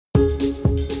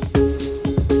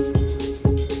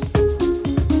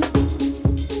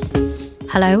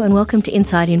Hello and welcome to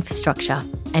Inside Infrastructure,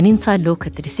 an inside look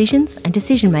at the decisions and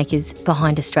decision makers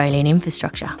behind Australian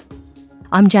infrastructure.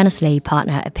 I'm Janice Lee,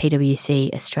 partner at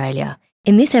PwC Australia.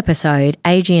 In this episode,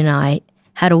 Adrian and I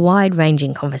had a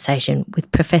wide-ranging conversation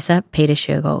with Professor Peter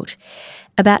Shergold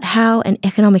about how an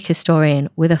economic historian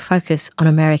with a focus on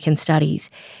American studies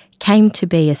came to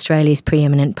be Australia's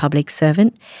preeminent public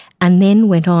servant and then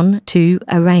went on to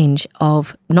a range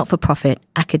of not-for-profit,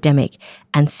 academic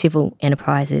and civil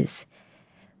enterprises.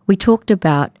 We talked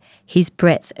about his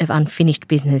breadth of unfinished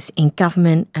business in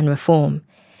government and reform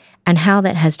and how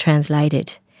that has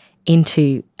translated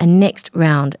into a next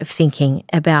round of thinking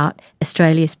about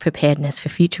Australia's preparedness for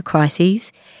future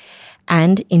crises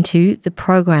and into the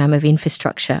program of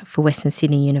infrastructure for Western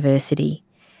Sydney University.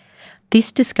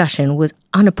 This discussion was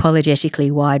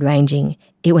unapologetically wide-ranging.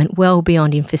 It went well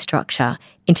beyond infrastructure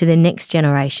into the next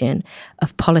generation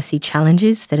of policy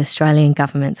challenges that Australian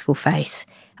governments will face.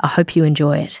 I hope you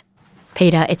enjoy it.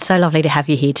 Peter, it's so lovely to have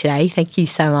you here today. Thank you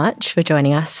so much for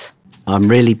joining us. I'm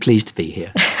really pleased to be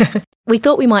here. We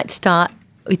thought we might start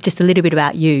with just a little bit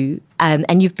about you.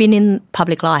 And you've been in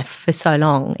public life for so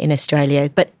long in Australia,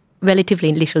 but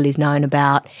relatively little is known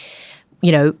about,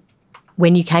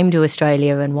 when you came to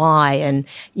Australia and why and,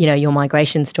 your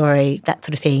migration story, that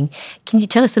sort of thing. Can you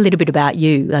tell us a little bit about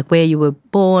you, like where you were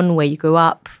born, where you grew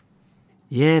up?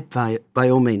 Yeah, by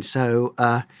all means. So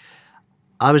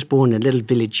I was born in a little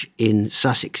village in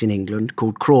Sussex in England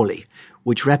called Crawley,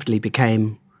 which rapidly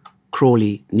became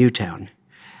Crawley Newtown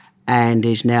and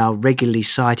is now regularly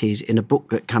cited in a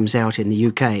book that comes out in the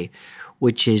UK,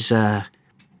 which is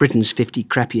Britain's 50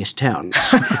 crappiest towns.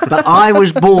 But I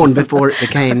was born before it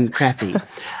became crappy.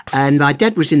 And my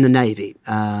dad was in the Navy.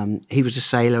 He was a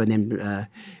sailor and then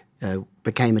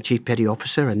became a chief petty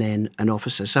officer and then an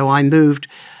officer. So I moved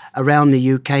around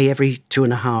the UK every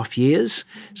 2.5 years.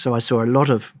 So I saw a lot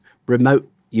of remote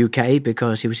UK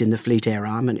because he was in the Fleet Air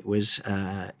Arm and it was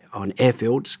on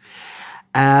airfields.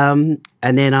 And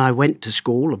then I went to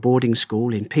school, a boarding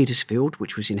school in Petersfield,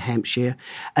 which was in Hampshire,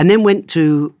 and then went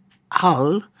to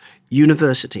Hull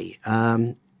University.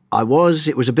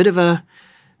 It was a bit of a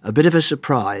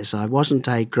surprise. I wasn't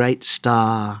a great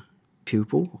star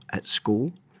pupil at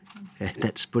school.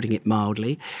 That's putting it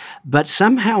mildly. But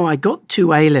somehow I got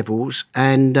to A-levels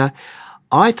and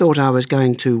I thought I was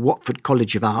going to Watford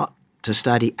College of Art to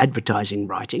study advertising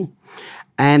writing.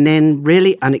 And then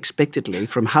really unexpectedly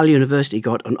from Hull University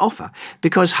got an offer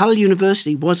because Hull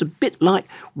University was a bit like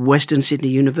Western Sydney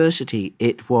University.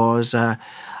 It was a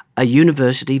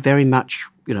university very much,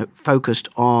 focused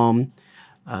on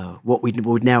what we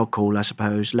would now call, I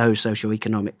suppose, low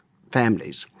socioeconomic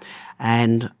families.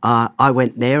 And I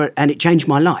went there and it changed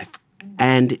my life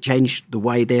and it changed the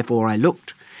way, therefore, I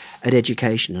looked at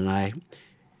education. And I,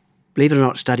 believe it or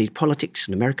not, studied politics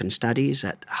and American studies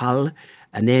at Hull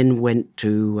and then went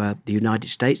to the United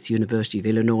States, the University of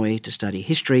Illinois, to study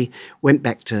history, went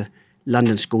back to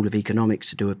London School of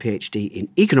Economics to do a PhD in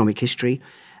economic history.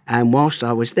 And whilst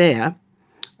I was there,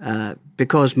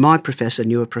 because my professor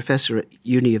knew a professor at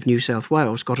Uni of New South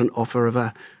Wales, got an offer of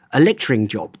a lecturing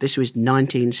job. This was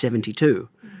 1972.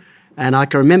 And I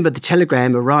can remember the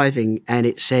telegram arriving and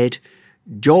it said,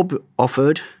 job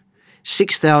offered,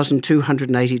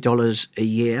 $6,280 a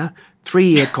year,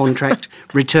 3-year contract,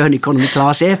 return economy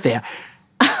class airfare.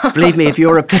 Believe me, if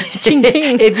you're on a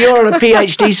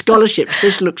PhD scholarships,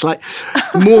 this looks like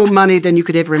more money than you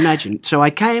could ever imagine. So I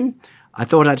came. I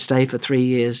thought I'd stay for 3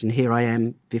 years, and here I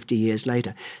am 50 years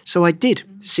later. So I did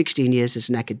 16 years as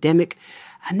an academic.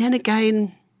 And then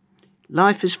again,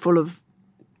 life is full of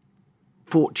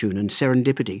fortune and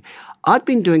serendipity. I'd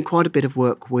been doing quite a bit of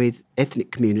work with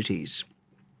ethnic communities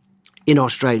in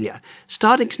Australia,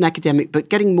 starting as an academic, but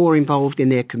getting more involved in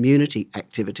their community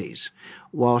activities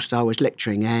whilst I was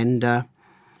lecturing. And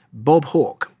Bob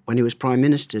Hawke, when he was Prime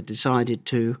Minister, decided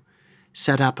to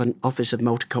set up an Office of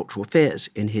Multicultural Affairs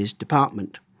in his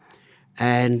department.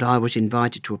 And I was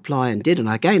invited to apply and did. And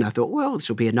again, I thought, well, this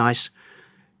will be a nice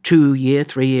 2-year,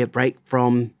 3-year break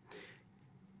from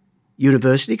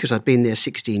university because I'd been there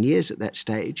 16 years at that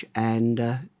stage. And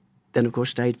then, of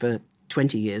course, stayed for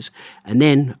 20 years. And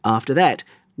then after that,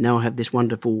 now I have this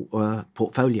wonderful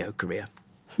portfolio career.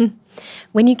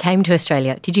 When you came to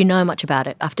Australia, did you know much about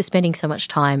it after spending so much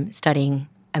time studying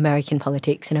American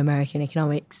politics and American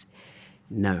economics?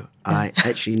 No, I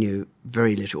actually knew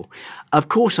very little. Of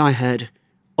course, I had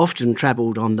often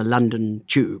travelled on the London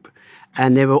Tube,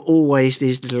 and there were always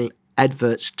these little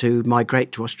adverts to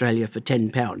migrate to Australia for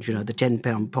 £10, the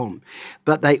 £10 POM.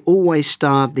 But they always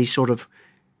starred these sort of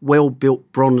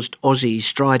well-built bronzed Aussies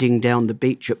striding down the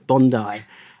beach at Bondi.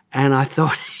 And I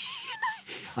thought,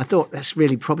 I thought, that's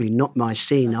really probably not my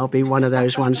scene. I'll be one of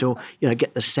those ones who'll,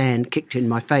 get the sand kicked in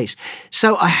my face.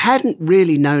 So I hadn't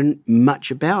really known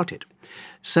much about it.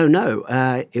 So no,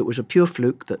 it was a pure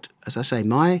fluke that, as I say,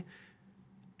 my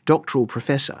doctoral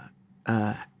professor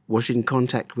was in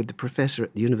contact with the professor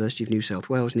at the University of New South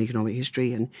Wales in economic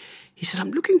history, and he said,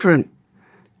 I'm looking for an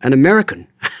American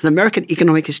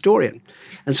economic historian.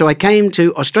 And so I came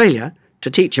to Australia to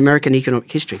teach American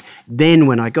economic history. Then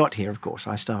when I got here, of course,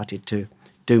 I started to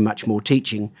do much more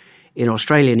teaching in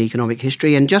Australian economic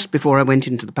history. And just before I went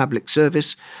into the public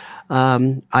service,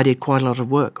 I did quite a lot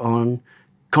of work on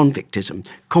convictism,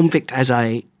 convict as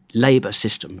a labour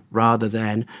system rather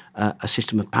than a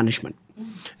system of punishment.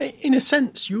 In a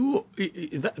sense,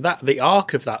 the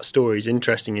arc of that story is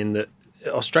interesting in that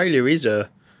Australia is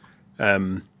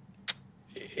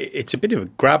it's a bit of a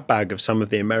grab bag of some of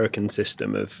the American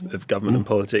system of government and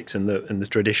politics and the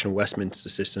traditional Westminster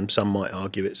system. Some might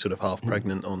argue it's sort of half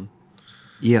pregnant on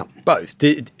both.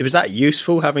 Was that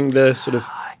useful, having the sort of...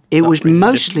 It was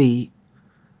mostly...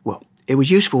 Well, it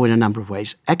was useful in a number of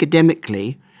ways.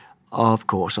 Academically, of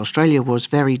course, Australia was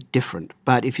very different.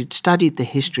 But if you'd studied the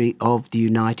history of the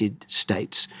United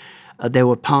States, there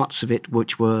were parts of it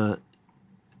which were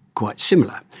quite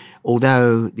similar.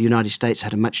 Although the United States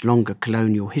had a much longer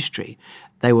colonial history,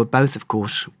 they were both, of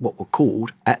course, what were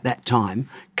called, at that time,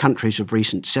 countries of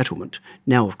recent settlement.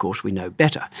 Now, of course, we know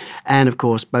better. And, of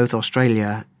course, both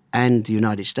Australia and the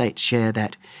United States share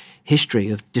that history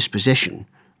of dispossession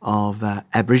of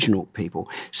Aboriginal people.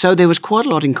 So there was quite a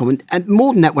lot in common. And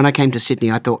more than that, when I came to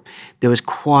Sydney, I thought there was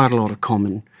quite a lot of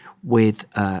common with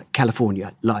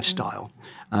California lifestyle,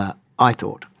 I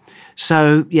thought.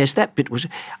 So, yes, that bit was...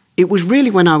 It was really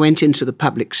when I went into the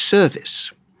public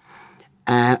service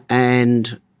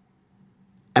and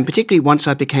particularly once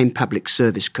I became public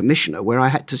service commissioner, where I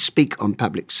had to speak on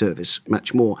public service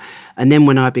much more. And then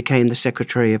when I became the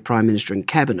Secretary of Prime Minister and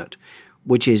Cabinet,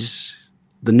 which is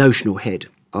the notional head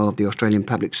of the Australian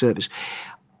public service,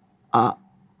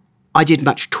 I did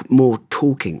much more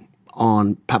talking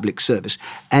on public service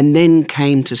and then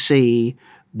came to see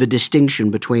the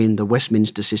distinction between the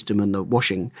Westminster system and the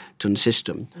Washington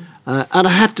system. And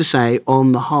I have to say,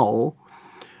 on the whole,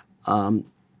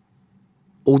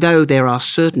 although there are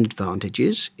certain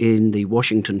advantages in the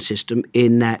Washington system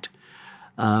in that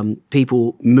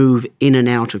people move in and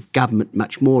out of government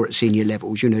much more at senior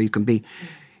levels. You can be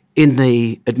in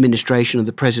the administration of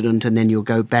the president and then you'll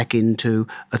go back into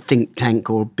a think tank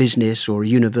or business or a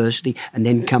university and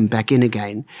then come back in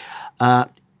again.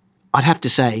 I'd have to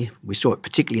say, we saw it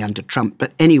particularly under Trump,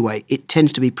 but anyway, it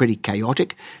tends to be pretty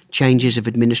chaotic, changes of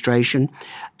administration,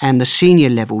 and the senior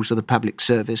levels of the public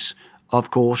service,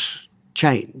 of course,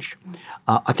 change.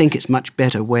 I think it's much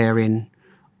better where in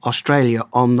Australia,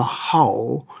 on the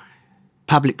whole,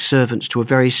 public servants to a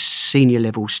very senior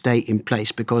level stay in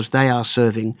place because they are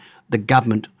serving the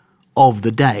government of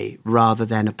the day rather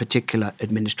than a particular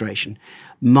administration.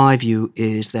 My view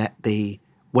is that the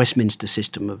Westminster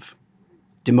system of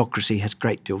democracy has a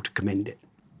great deal to commend it.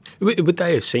 Would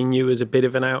they have seen you as a bit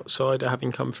of an outsider,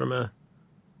 having come from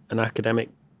an academic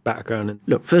background?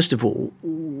 Look, first of all,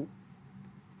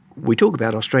 we talk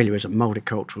about Australia as a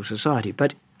multicultural society,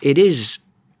 but it is,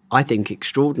 I think,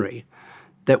 extraordinary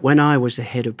that when I was the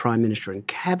head of Prime Minister and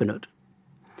Cabinet,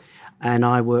 and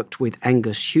I worked with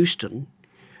Angus Houston,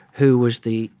 who was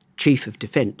the Chief of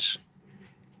Defence,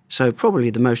 so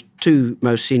probably the two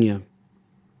most senior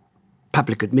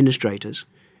public administrators,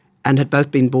 and had both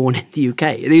been born in the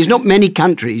UK. There's not many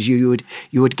countries you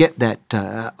would get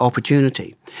that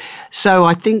opportunity. So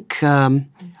I think,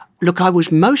 I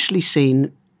was mostly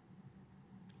seen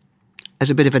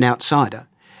as a bit of an outsider,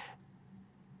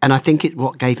 and I think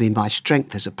what gave me my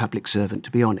strength as a public servant,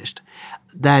 to be honest,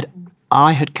 that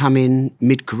I had come in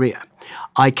mid-career.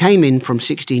 I came in from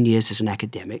 16 years as an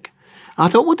academic. I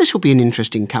thought, well, this will be an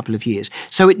interesting couple of years.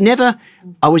 So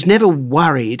I was never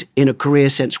worried in a career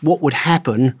sense what would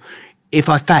happen if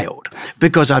I failed,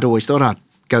 because I'd always thought I'd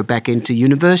go back into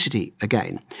university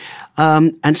again.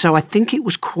 And so I think it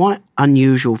was quite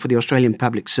unusual for the Australian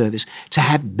Public Service to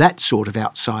have that sort of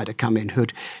outsider come in,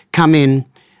 who'd come in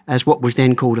as what was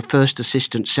then called a First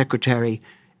Assistant Secretary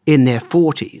in their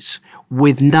 40s,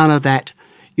 with none of that.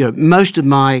 Most of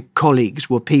my colleagues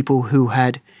were people who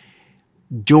had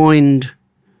joined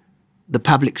the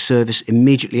public service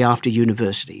immediately after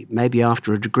university, maybe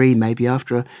after a degree, maybe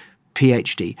after a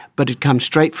PhD, but had come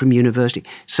straight from university.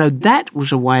 So that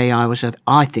was a way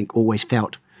I think, always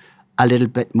felt a little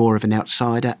bit more of an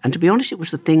outsider. And to be honest, it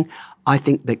was the thing I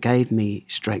think that gave me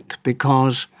strength,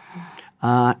 because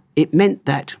it meant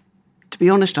that, to be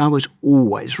honest, I was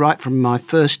always, right from my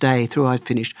first day through I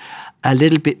finished, a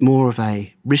little bit more of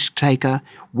a risk taker,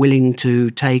 willing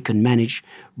to take and manage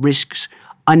risks.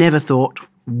 I never thought,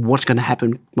 what's going to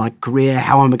happen with my career?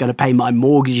 How am I going to pay my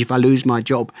mortgage if I lose my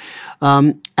job?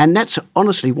 And that's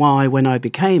honestly why when I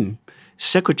became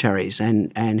secretaries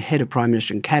and head of Prime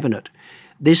Minister and Cabinet,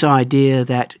 this idea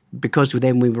that because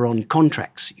then we were on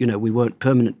contracts, we weren't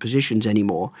permanent positions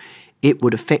anymore, it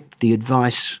would affect the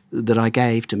advice that I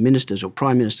gave to ministers or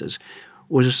prime ministers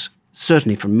was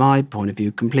certainly from my point of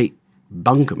view complete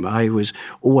bunkum. I was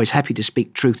always happy to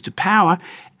speak truth to power,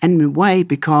 and in a way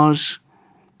because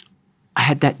I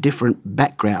had that different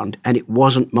background and it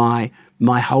wasn't my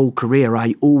whole career.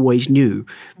 I always knew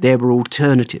there were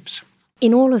alternatives.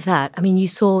 In all of that, I mean, you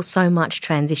saw so much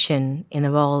transition in the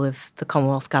role of the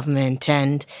Commonwealth Government,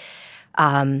 and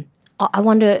I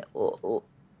wonder,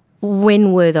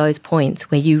 when were those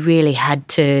points where you really had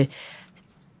to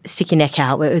stick your neck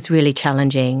out, where it was really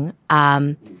challenging?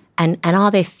 And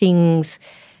are there things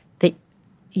that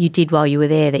you did while you were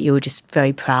there that you were just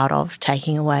very proud of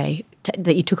taking away,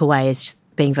 that you took away as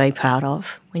being very proud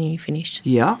of when you finished?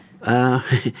 Yeah, and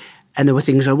there were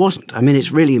things I wasn't. I mean,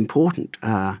 it's really important,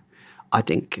 I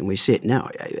think, and we see it now,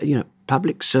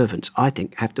 public servants, I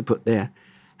think, have to put their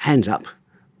hands up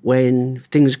when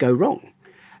things go wrong.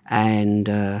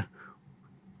 And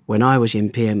when I was in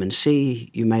PM&C,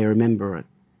 you may remember a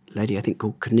lady, I think,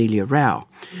 called Cornelia Rao,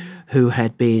 who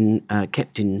had been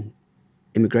kept in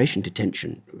immigration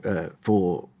detention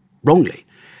for wrongly.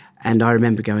 And I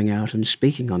remember going out and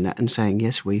speaking on that and saying,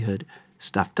 yes, we had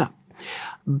stuffed up.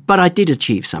 But I did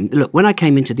achieve something. Look, when I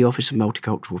came into the Office of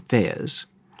Multicultural Affairs,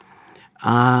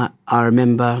 I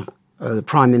remember the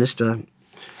Prime Minister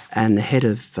and the head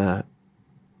of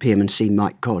PM&C,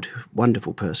 Mike Codd,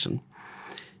 wonderful person,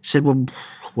 said, well,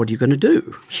 what are you going to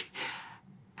do?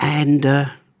 And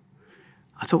I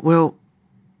thought, well,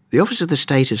 the Office of the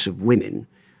Status of Women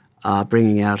are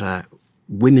bringing out a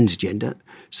women's agenda.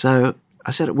 So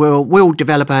I said, well, we'll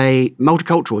develop a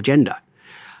multicultural agenda.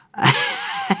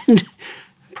 And the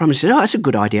Prime Minister said, oh, that's a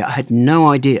good idea. I had no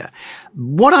idea.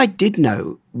 What I did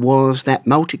know was that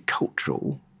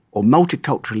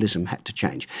multiculturalism had to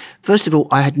change. First of all,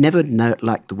 I had never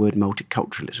liked the word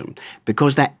multiculturalism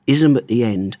because that ism at the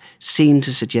end seemed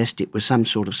to suggest it was some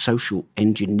sort of social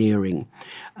engineering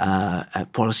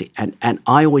policy. And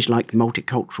I always liked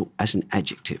multicultural as an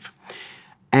adjective.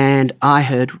 And I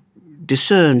had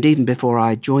discerned, even before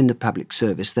I joined the public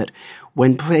service, that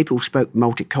when people spoke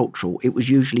multicultural, it was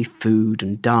usually food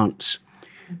and dance.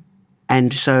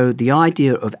 And so the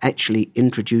idea of actually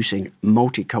introducing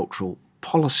multicultural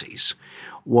policies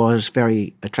was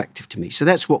very attractive to me. So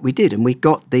that's what we did. And we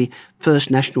got the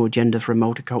first national agenda for a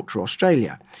multicultural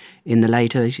Australia in the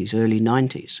late 80s, early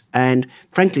 90s. And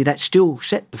frankly, that still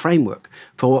set the framework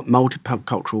for what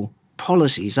multicultural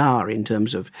policies are in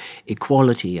terms of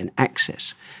equality and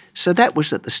access. So that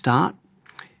was at the start.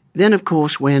 Then, of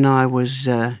course, when I was,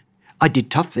 I did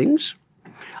tough things.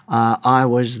 I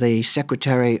was the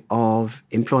Secretary of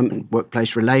Employment and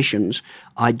Workplace Relations.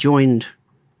 I joined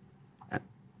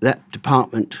that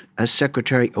department as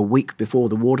secretary a week before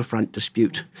the waterfront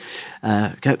dispute.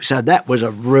 So that was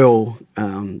a real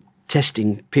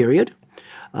testing period.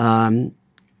 And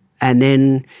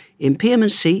then in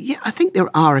PM&C, I think there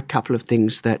are a couple of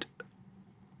things that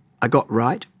I got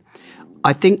right.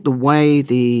 I think the way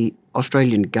the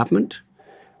Australian government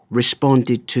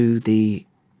responded to the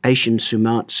Asian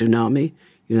tsunami,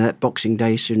 that Boxing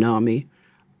Day tsunami,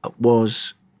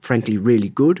 was frankly really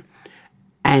good.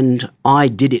 And I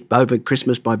did it over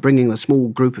Christmas by bringing a small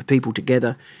group of people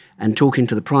together and talking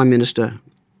to the Prime Minister,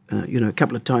 a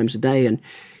couple of times a day. And,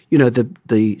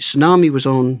 the tsunami was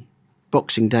on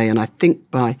Boxing Day, and I think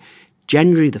by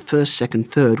January the 1st, 2nd,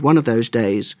 3rd, one of those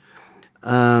days,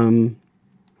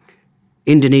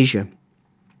 Indonesia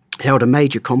held a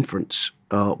major conference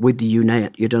with the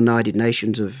United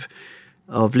Nations of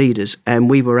leaders, and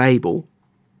we were able,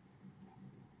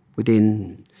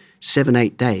 within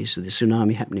 7-8 days of the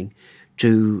tsunami happening,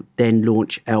 to then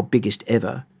launch our biggest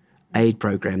ever aid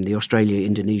program, the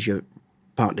Australia-Indonesia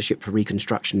Partnership for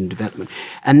Reconstruction and Development.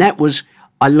 And that was,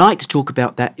 I like to talk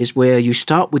about that, is where you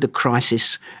start with a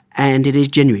crisis and it is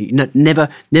genuine.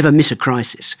 Never miss a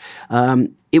crisis.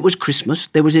 It was Christmas.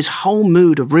 There was this whole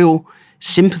mood of real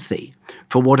sympathy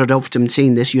for what I'd often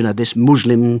seen this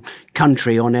Muslim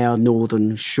country on our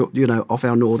northern off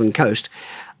our northern coast.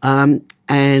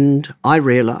 And I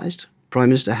realised, Prime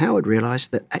Minister Howard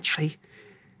realised, that actually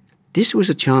this was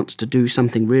a chance to do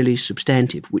something really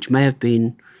substantive, which may have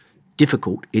been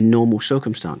difficult in normal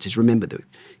circumstances. Remember, the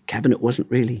cabinet wasn't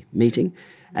really meeting,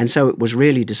 and so it was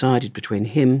really decided between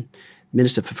him,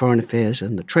 Minister for Foreign Affairs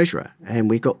and the Treasurer, and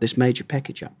we got this major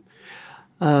package up.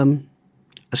 I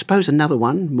suppose another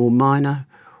one, more minor,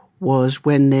 was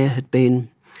when there had been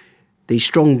these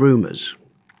strong rumours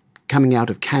coming out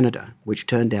of Canada, which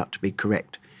turned out to be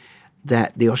correct,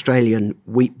 that the Australian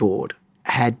Wheat Board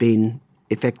had been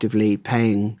effectively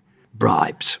paying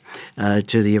bribes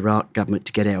to the Iraq government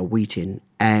to get our wheat in.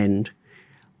 And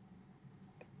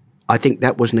I think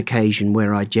that was an occasion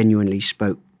where I genuinely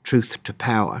spoke truth to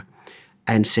power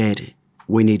and said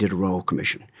we needed a Royal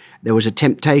Commission. There was a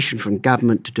temptation from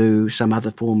government to do some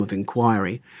other form of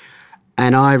inquiry,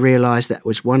 and I realised that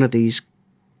was one of these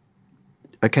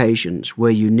occasions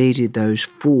where you needed those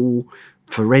full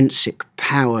forensic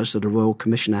powers that a Royal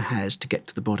Commissioner has to get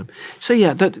to the bottom. So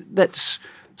yeah, that's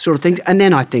sort of thing. And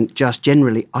then I think just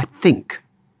generally, I'd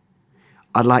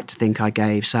like to think I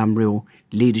gave some real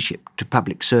leadership to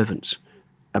public servants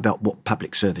about what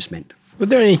public service meant. Were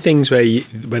there any things where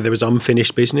there was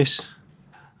unfinished business?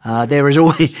 There is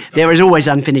always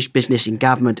unfinished business in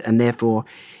government and therefore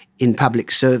in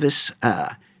public service.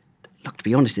 Look, to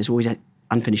be honest, there's always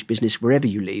unfinished business wherever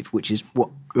you leave, which is what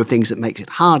the things that makes it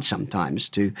hard sometimes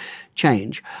to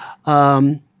change.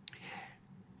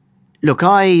 Look,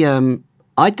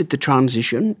 I did the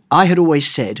transition. I had always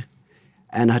said,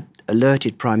 and had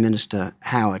alerted Prime Minister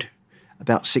Howard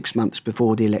about 6 months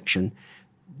before the election,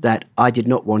 that I did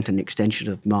not want an extension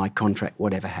of my contract,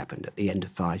 whatever happened at the end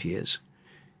of 5 years.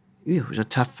 It was a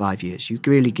tough 5 years. You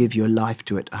really give your life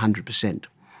to it 100%.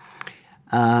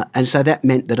 And so that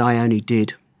meant that I only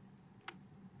did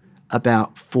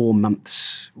about 4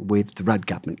 months with the Rudd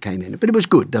government came in. But it was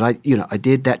good that I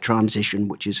did that transition,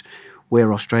 which is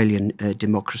where Australian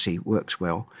democracy works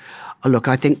well. Look,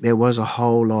 I think there was a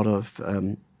whole lot of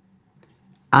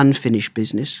unfinished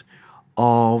business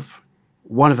of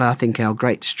one of our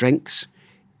great strengths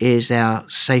is our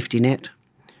safety net,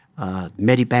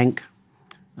 Medibank,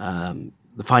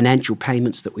 the financial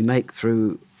payments that we make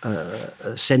through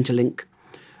Centrelink.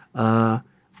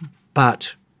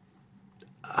 But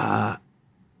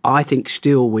I think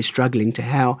still we're struggling to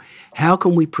how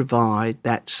can we provide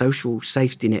that social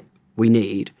safety net we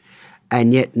need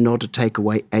and yet not to take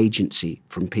away agency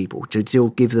from people, to still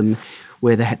give them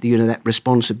where they have that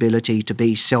responsibility to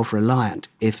be self-reliant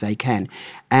if they can.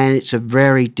 And it's a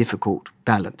very difficult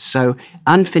balance. So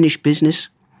unfinished business,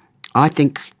 I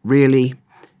think really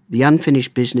the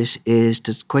unfinished business is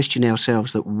to question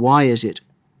ourselves that why is it,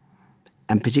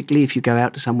 and particularly if you go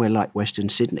out to somewhere like Western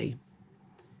Sydney,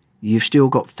 you've still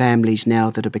got families now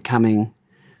that are becoming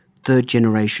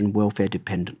third-generation welfare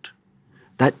dependent.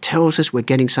 That tells us we're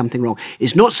getting something wrong.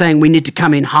 It's not saying we need to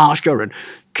come in harsher and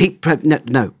keep...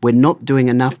 No, we're not doing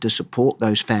enough to support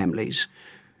those families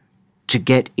to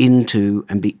get into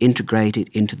and be integrated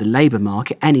into the labour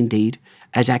market and indeed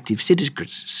as active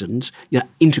citizens,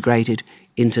 integrated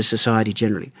into society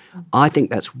generally. I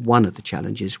think that's one of the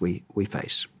challenges we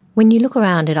face. When you look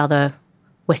around at other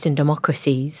Western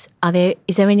democracies,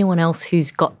 is there anyone else who's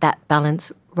got that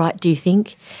balance right, do you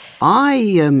think?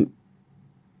 I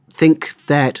think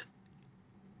that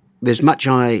there's much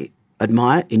I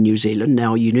admire in New Zealand.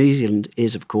 Now, New Zealand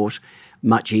is, of course,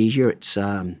 much easier. It's,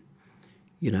 a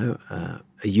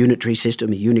unitary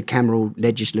system, a unicameral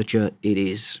legislature. It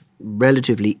is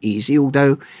relatively easy,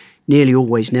 although nearly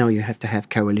always now you have to have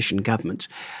coalition governments.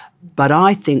 But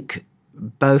I think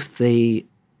both the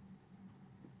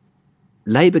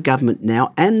Labour government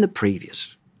now and the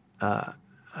previous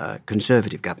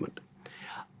Conservative government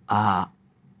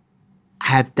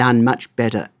have done much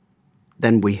better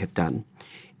than we have done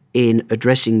in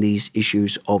addressing these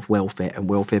issues of welfare and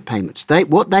welfare payments.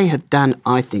 What they have done,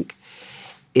 I think,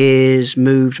 is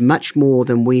moved much more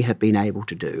than we have been able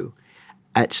to do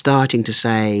at starting to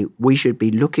say we should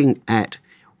be looking at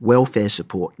welfare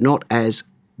support not as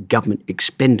government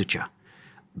expenditure,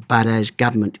 but as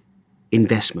government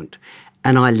investment.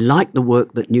 And I like the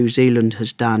work that New Zealand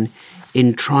has done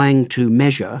in trying to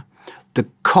measure the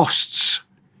costs,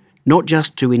 not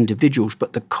just to individuals,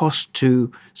 but the cost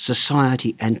to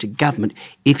society and to government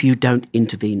if you don't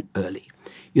intervene early.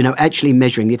 Actually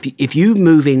measuring, if you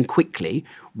move in quickly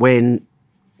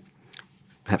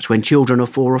perhaps when children are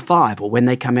 4 or 5 or when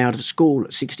they come out of school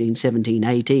at 16, 17,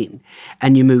 18,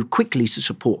 and you move quickly to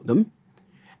support them,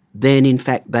 then in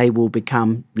fact they will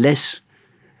become less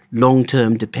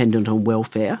long-term dependent on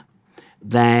welfare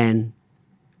than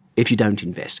if you don't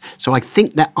invest. So I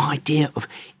think that idea of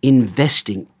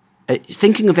investing,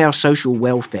 thinking of our social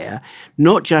welfare,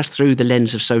 not just through the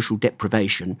lens of social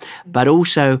deprivation, but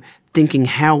also thinking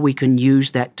how we can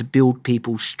use that to build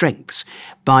people's strengths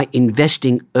by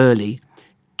investing early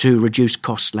to reduce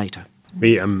costs later.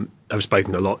 We I've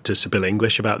spoken a lot to Sibylle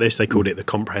English about this. They called it the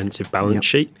comprehensive balance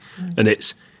sheet. And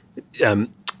it's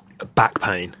back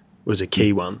pain was a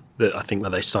key one that I think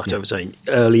where they started over saying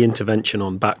early intervention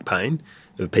on back pain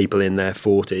of people in their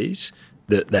 40s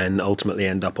that then ultimately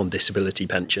end up on disability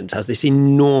pensions has this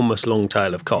enormous long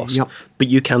tail of costs. But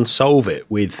you can solve it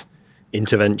with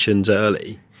interventions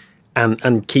early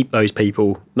and keep those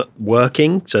people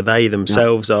working so they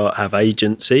themselves have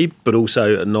agency, but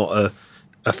also are not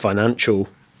a financial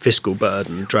fiscal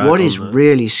burden. What is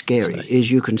really scary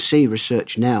is you can see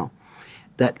research now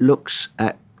that looks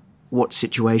at what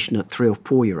situation that 3 or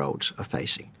 4 year olds are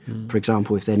facing. For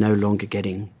example, if they're no longer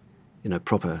getting,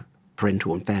 proper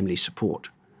parental and family support.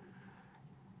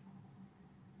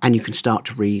 And you can start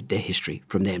to read their history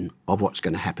from them of what's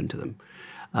going to happen to them.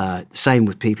 Same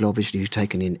with people, obviously, who've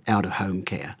taken in out-of-home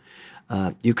care.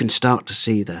 You can start to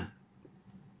see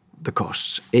the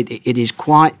costs. It is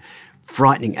quite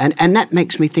frightening. And that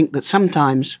makes me think that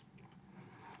sometimes,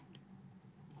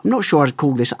 I'm not sure I'd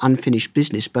call this unfinished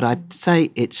business, but I'd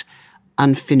say it's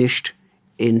unfinished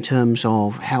in terms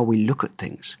of how we look at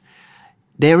things.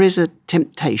 There is a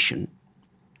temptation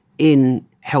in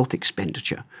health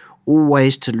expenditure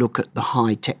always to look at the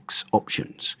high-tech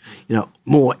options,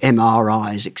 more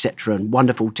MRIs, etc., and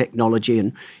wonderful technology.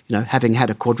 And, having had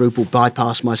a quadruple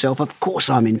bypass myself, of course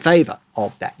I'm in favour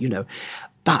of that,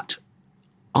 But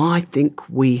I think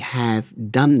we have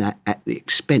done that at the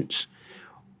expense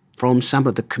from some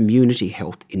of the community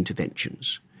health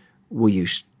interventions we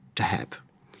used to have.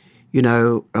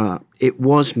 It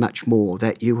was much more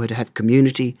that you would have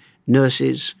community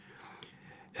nurses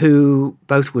who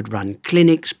both would run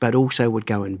clinics but also would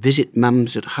go and visit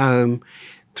mums at home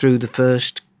through the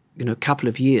first, couple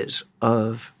of years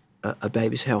of a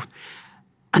baby's health.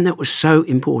 And that was so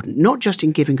important, not just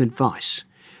in giving advice,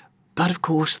 but of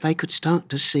course they could start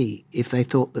to see if they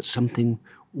thought that something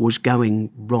was going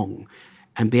wrong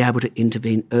and be able to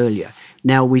intervene earlier.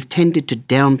 Now, we've tended to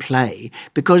downplay,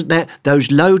 because those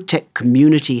low-tech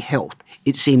community health,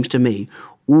 it seems to me,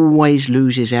 always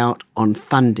loses out on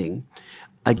funding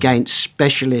against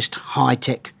specialist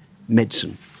high-tech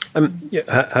medicine.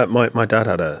 My dad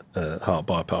had a heart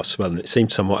bypass as well, and it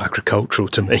seemed somewhat agricultural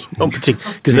to me, not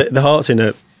particularly, because the heart's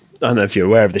in I don't know if you're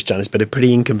aware of this, Janice, but a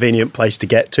pretty inconvenient place to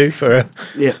get to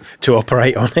to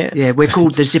operate on it. Yeah, we're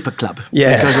called the Zipper Club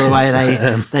because of the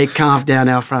way they carve down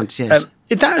our fronts, yes.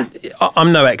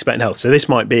 I'm no expert in health, so this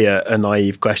might be a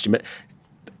naive question, but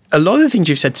a lot of the things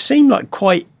you've said seem like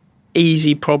quite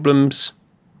easy problems.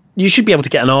 You should be able to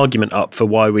get an argument up for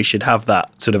why we should have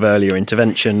that sort of earlier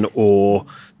intervention or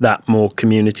that more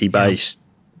community-based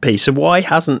piece. So why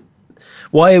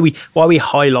are we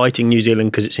highlighting New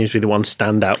Zealand because it seems to be the one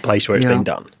standout place where it's been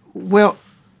done? Well,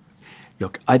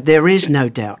 look, there is no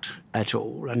doubt at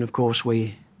all, and of course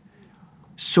we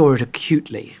saw it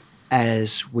acutely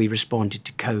as we responded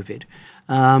to COVID,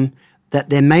 that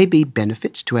there may be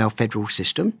benefits to our federal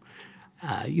system,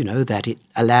 that it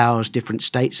allows different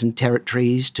states and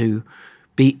territories to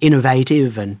be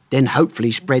innovative and then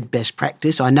hopefully spread best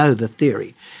practice. I know the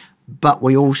theory. But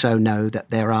we also know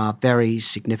that there are very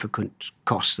significant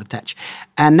costs attached.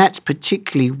 And that's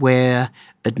particularly where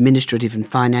administrative and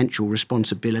financial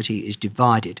responsibility is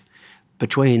divided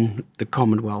between the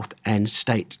Commonwealth and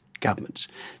state governments.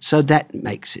 So that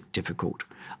makes it difficult.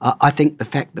 I think the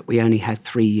fact that we only have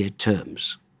 3-year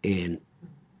terms in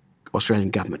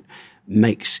Australian government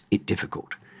makes it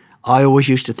difficult. I always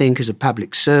used to think as a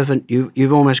public servant,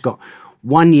 you've almost got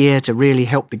 1 year to really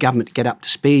help the government to get up to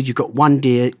speed. You've got 1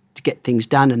 year to get things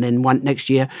done, and then next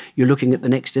year you're looking at the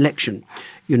next election.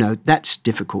 That's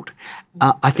difficult.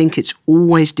 I think it's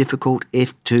always difficult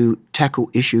to tackle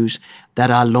issues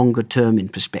that are longer term in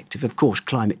perspective. Of course,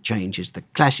 climate change is the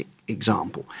classic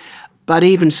example. But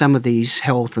even some of these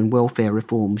health and welfare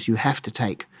reforms, you have to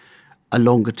take a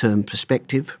longer term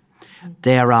perspective.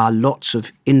 There are lots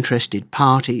of interested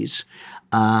parties.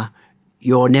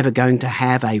 You're never going to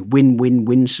have a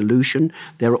win-win-win solution.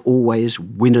 There are always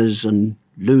winners and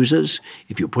losers.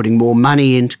 If you're putting more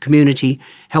money into community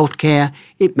healthcare,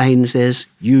 it means there's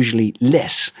usually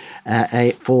less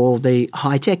for the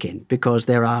high-tech end because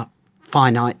there are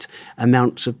finite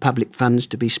amounts of public funds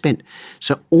to be spent.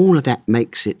 So all of that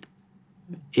makes it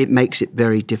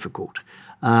very difficult.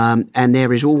 And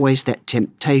there is always that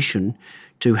temptation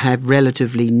to have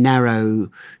relatively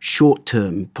narrow,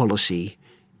 short-term policy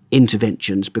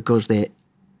interventions because they're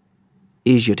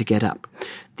easier to get up.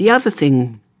 The other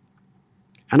thing,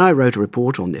 and I wrote a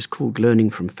report on this called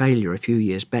Learning from Failure a few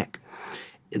years back,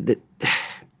 that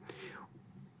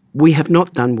we have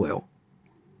not done well,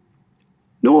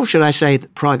 nor should I say that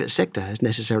the private sector has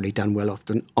necessarily done well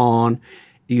often on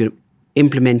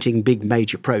implementing big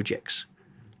major projects.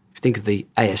 Think of the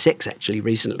ASX actually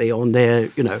recently on their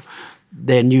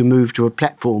new move to a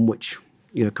platform which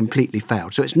completely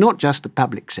failed. So it's not just the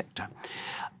public sector,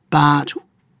 but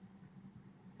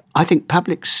I think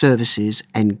public services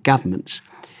and governments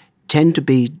tend to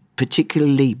be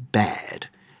particularly bad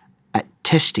at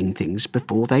testing things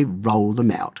before they roll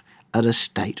them out at a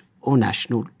state or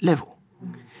national level.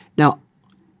 Now,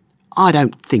 I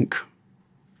don't think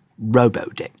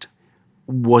Robodebt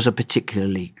was a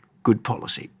particularly good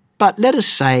policy. But let us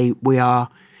say we are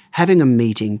having a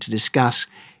meeting to discuss,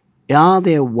 are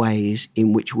there ways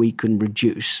in which we can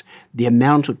reduce the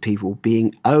amount of people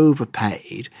being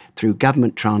overpaid through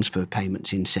government transfer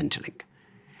payments in Centrelink?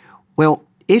 Well,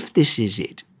 if this is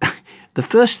it, the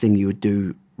first thing you would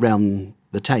do round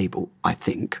the table, I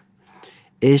think,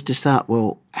 is to start,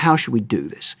 well, how should we do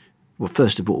this? Well,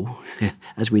 first of all,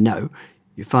 as we know,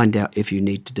 you find out if you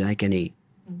need to make any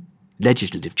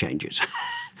legislative changes,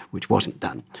 which wasn't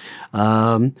done.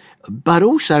 But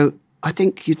also, I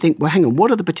think you think, well, hang on,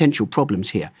 what are the potential problems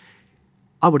here?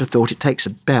 I would have thought it takes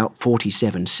about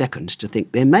 47 seconds to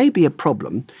think there may be a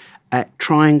problem at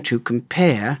trying to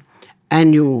compare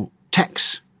annual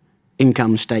tax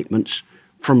income statements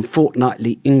from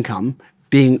fortnightly income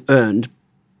being earned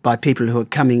by people who are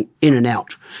coming in and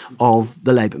out of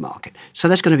the labour market. So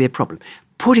that's going to be a problem.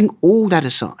 Putting all that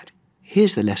aside,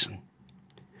 here's the lesson.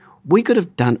 We could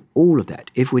have done all of that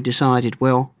if we decided,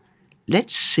 well,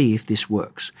 let's see if this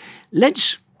works.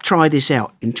 Let's try this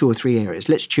out in 2 or 3 areas.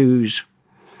 Let's choose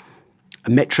a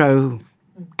metro,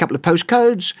 a couple of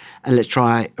postcodes, and let's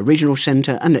try a regional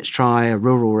centre, and let's try a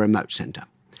rural or remote centre.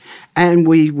 And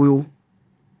we will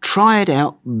try it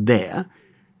out there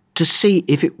to see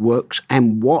if it works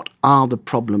and what are the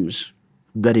problems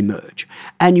that emerge.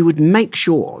 And you would make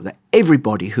sure that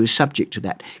everybody who's subject to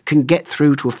that can get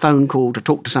through to a phone call to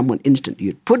talk to someone instantly.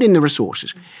 You'd put in the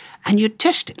resources and you'd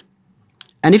test it.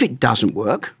 And if it doesn't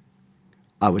work,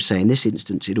 I would say in this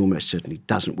instance it almost certainly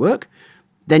doesn't work,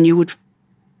 then you would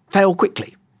fail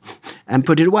quickly and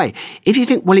put it away. If you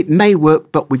think, well, it may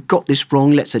work, but we've got this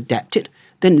wrong, let's adapt it,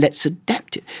 then let's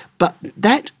adapt it. But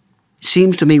that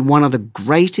seems to me one of the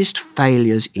greatest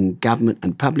failures in government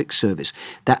and public service,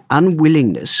 that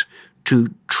unwillingness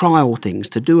to trial things,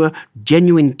 to do a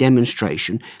genuine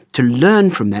demonstration, to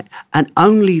learn from that, and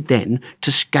only then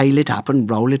to scale it up and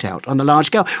roll it out on a large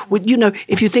scale. Well,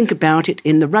 if you think about it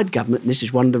in the Rudd government, and this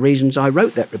is one of the reasons I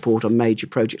wrote that report on major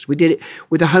projects, we did it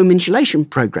with a home insulation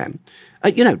programme.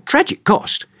 Tragic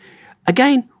cost.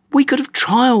 Again, we could have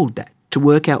trialled that to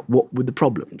work out what were the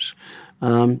problems.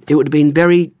 It would have been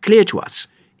very clear to us,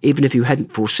 even if you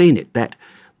hadn't foreseen it, that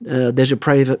there's a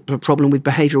problem with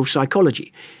behavioural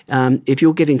psychology. If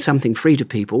you're giving something free to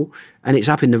people and it's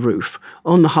up in the roof,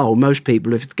 on the whole, most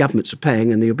people, if the governments are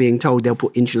paying and you're being told they'll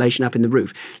put insulation up in the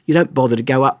roof, you don't bother to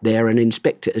go up there and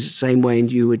inspect it as the same way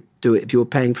you would do it if you were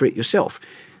paying for it yourself.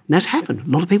 And that's happened. A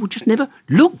lot of people just never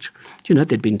looked.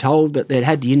 They'd been told that they'd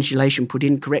had the insulation put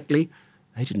in correctly.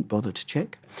 They didn't bother to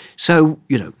check. So,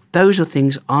 those are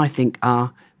things I think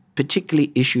are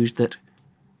particularly issues that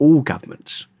all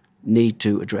governments need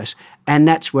to address. And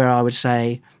that's where I would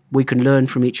say we can learn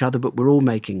from each other, but we're all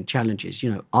making challenges.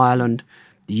 Ireland,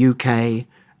 the UK,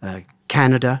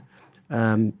 Canada,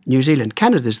 New Zealand.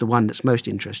 Canada's the one that's most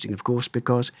interesting, of course,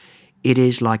 because it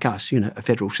is, like us, a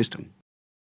federal system.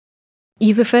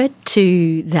 You've referred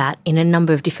to that in a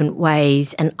number of different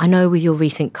ways, and I know with your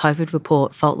recent COVID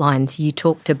report, Fault Lines, you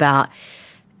talked about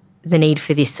the need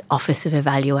for this Office of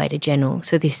Evaluator General,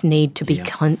 so this need to be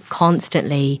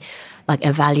constantly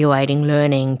evaluating,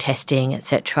 learning, testing,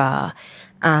 etc.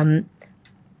 Why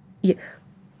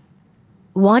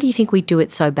do you think we do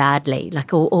it so badly?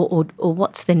 Or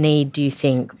what's the need, do you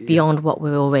think, beyond what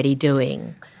we're already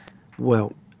doing?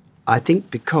 Well, I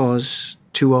think because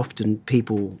too often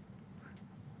people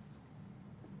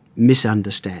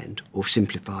misunderstand or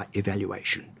simplify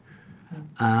evaluation.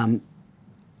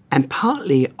 And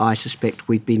partly, I suspect,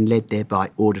 we've been led there by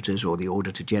auditors or the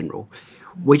Auditor General,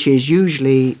 which is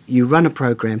usually you run a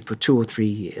program for 2 or 3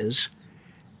 years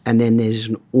and then there's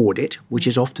an audit, which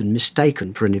is often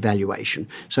mistaken for an evaluation.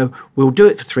 So we'll do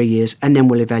it for 3 years and then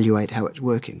we'll evaluate how it's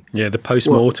working. Yeah, the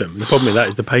post-mortem. The problem with that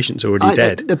is the patient's already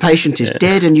dead. The patient is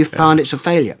dead and you find it's a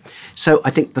failure. So I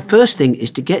think the first thing is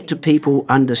to get to people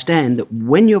understand that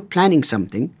when you're planning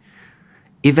something,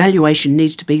 evaluation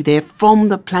needs to be there from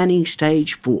the planning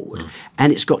stage forward,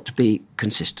 and it's got to be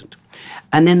consistent.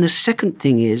 And then the second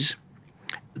thing is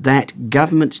that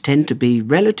governments tend to be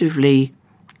relatively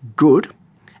good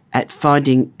at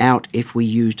finding out if we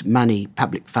used money,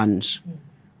 public funds,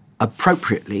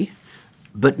 appropriately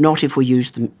but not if we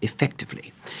use them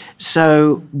effectively.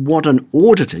 So what an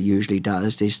auditor usually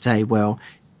does is say, well,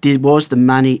 was the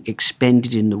money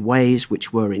expended in the ways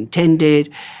which were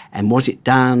intended, and was it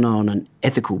done on an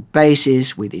ethical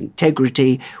basis with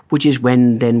integrity, which is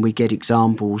when then we get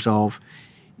examples of,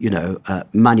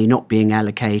 money not being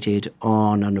allocated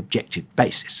on an objective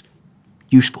basis.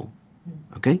 Useful,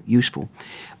 okay, useful.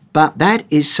 But that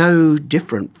is so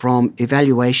different from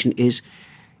evaluation is,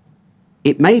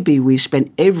 it may be we've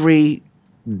spent every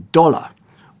dollar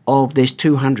of this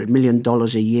 $200 million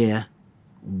a year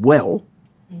well,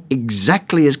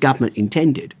 exactly as government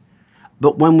intended.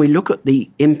 But when we look at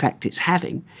the impact it's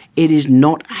having, it is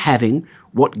not having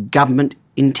what government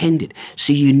intended.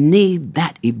 So you need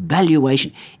that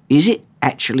evaluation. Is it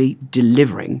actually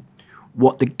delivering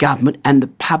what the government and the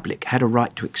public had a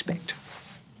right to expect?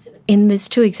 In those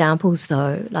two examples,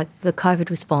 though, like the COVID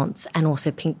response and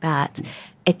also pink bats,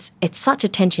 it's such a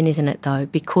tension, isn't it, though,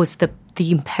 because the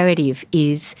imperative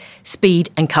is speed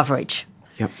and coverage.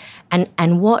 Yep.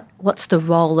 And what's the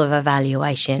role of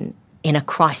evaluation in a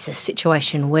crisis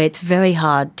situation where it's very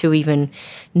hard to even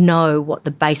know what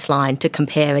the baseline to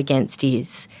compare against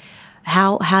is?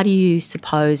 How do you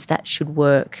suppose that should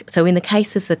work? So in the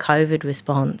case of the COVID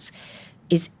response,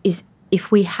 is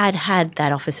if we had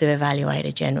that Office of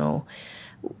Evaluator General,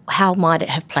 how might it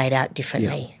have played out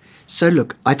differently? Yeah. So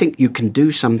look, I think you can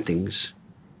do some things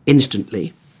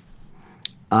instantly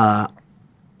and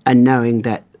knowing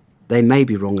that they may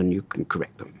be wrong and you can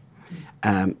correct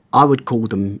them. I would call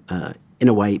them, in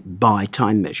a way, by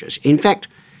time measures. In fact,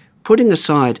 putting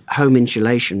aside home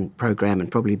insulation program, and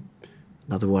probably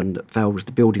another one that failed was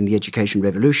the Building the Education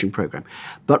Revolution program.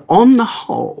 But on the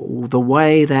whole, the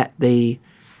way that the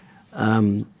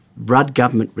Rudd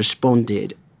government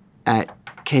responded at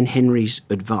Ken Henry's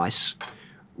advice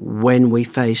when we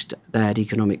faced that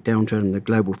economic downturn and the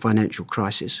global financial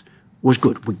crisis was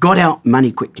good. We got out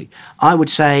money quickly. I would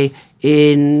say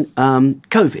in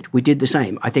COVID, we did the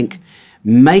same. I think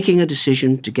making a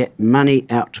decision to get money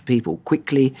out to people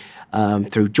quickly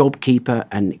through JobKeeper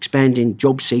and expanding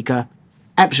JobSeeker,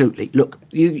 absolutely. Look,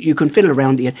 you can fiddle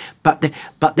around the end,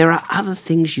 but there are other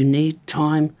things you need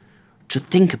time to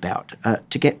think about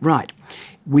to get right.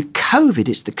 With COVID,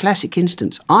 it's the classic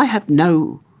instance. I have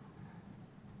no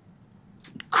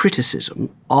criticism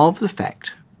of the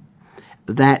fact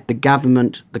that the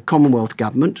government, the Commonwealth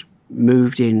government,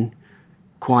 moved in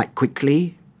quite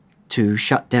quickly to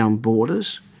shut down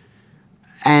borders,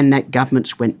 and that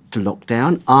governments went to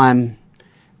lockdown. I'm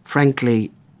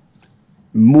frankly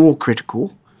more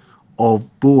critical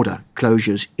of border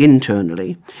closures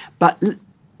internally, but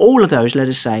all of those, let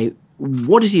us say,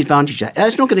 what is the advantage of that?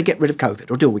 It's not going to get rid of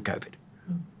COVID or deal with COVID.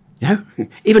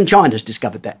 Even China's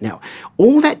discovered that now.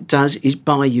 All that does is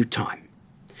buy you time.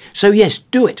 So yes,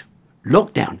 do it.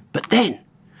 Lockdown, but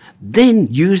then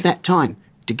use that time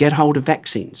to get hold of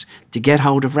vaccines, to get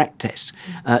hold of RAT tests,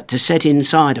 to set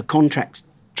inside a contact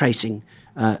tracing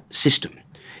system,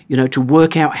 to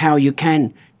work out how you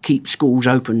can keep schools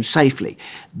open safely.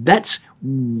 That's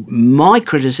my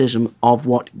criticism of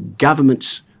what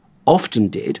governments often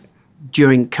did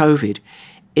during COVID,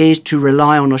 is to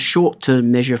rely on a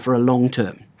short-term measure for a long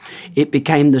term. It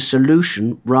became the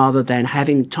solution rather than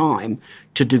having time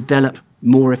to develop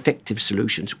more effective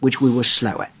solutions, which we were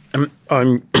slow at.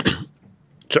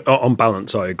 On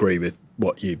balance, I agree with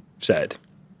what you said,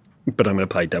 but I'm going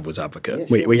to play devil's advocate.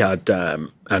 Yeah, sure. We had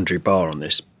Andrew Barr on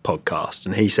this podcast,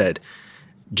 and he said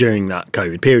during that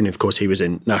COVID period, and of course he was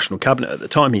in National Cabinet at the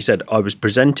time, he said, I was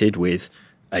presented with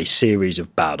a series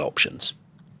of bad options.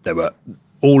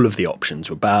 All of the options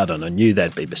were bad, and I knew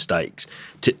there'd be mistakes.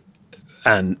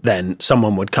 And then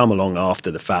someone would come along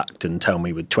after the fact and tell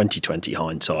me with 20/20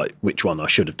 hindsight which one I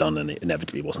should have done, and it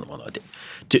inevitably wasn't the one I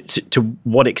did. To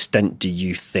what extent do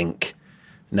you think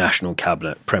National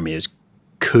Cabinet premiers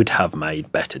could have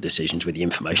made better decisions with the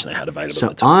information they had available at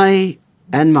the time? I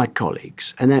and my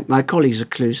colleagues, and my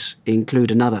colleagues include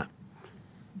another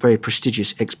very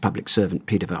prestigious ex-public servant,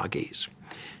 Peter Varghese.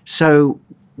 So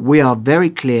we are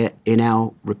very clear in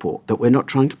our report that we're not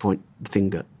trying to point the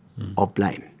finger of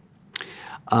blame.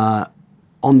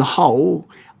 On the whole,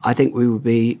 I think we would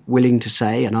be willing to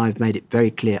say, and I've made it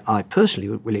very clear, I personally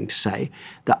would be willing to say,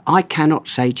 that I cannot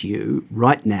say to you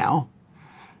right now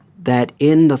that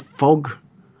in the fog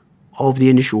of the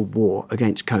initial war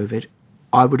against COVID,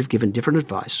 I would have given different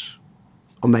advice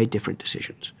or made different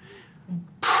decisions.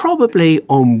 Probably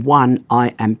on one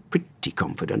I am pretty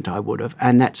confident I would have,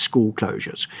 and that's school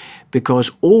closures,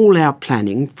 because all our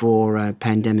planning for a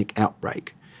pandemic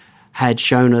outbreak had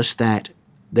shown us that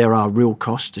there are real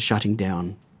costs to shutting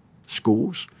down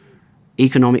schools,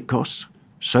 economic costs,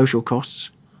 social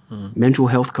costs, mental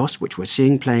health costs, which we're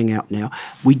seeing playing out now.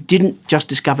 We didn't just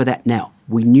discover that now.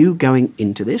 We knew going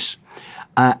into this,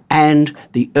 and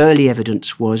the early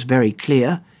evidence was very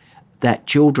clear that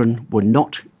children were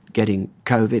not getting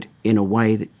COVID in a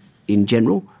way that, in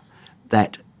general,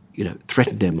 that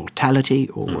threatened their mortality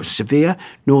or was severe,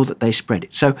 nor that they spread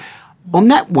it. So on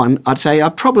that one, I'd say I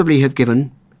probably have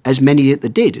given, as many that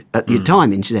did at the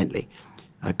time, incidentally.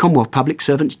 Commonwealth public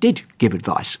servants did give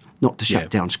advice not to shut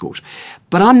down schools.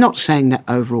 But I'm not saying that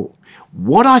overall.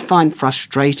 What I find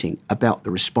frustrating about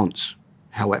the response,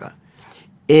 however,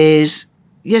 is,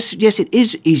 yes, it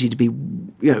is easy to be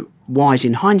wise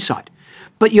in hindsight,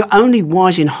 but you're only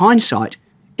wise in hindsight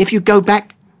if you go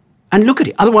back and look at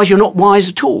it. Otherwise, you're not wise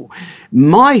at all.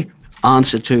 My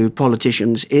answer to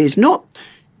politicians is not,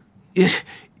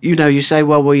 you say,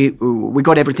 well, we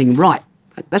got everything right.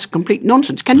 That's complete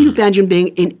nonsense. Can you imagine being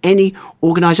in any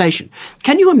organisation?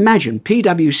 Can you imagine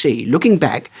PwC looking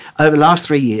back over the last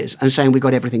 3 years and saying we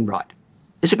got everything right?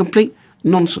 It's a complete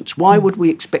nonsense. Why would we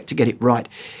expect to get it right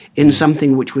in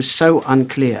something which was so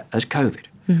unclear as COVID?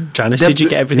 Janice, did you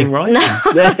get everything right? No,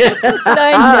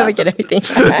 you never get everything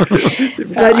right.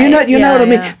 But you know what I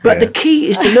mean? But the key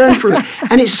is to learn from it.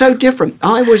 And it's so different.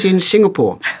 I was in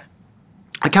Singapore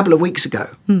a couple of weeks ago.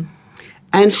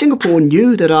 And Singapore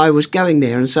knew that I was going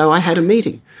there, and so I had a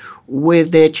meeting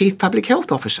with their chief public health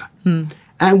officer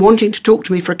and wanting to talk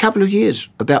to me for a couple of years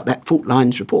about that fault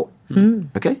lines report.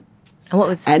 Okay? And what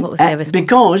was their response?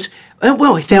 Because,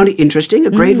 he found it interesting,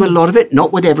 agreed with a lot of it,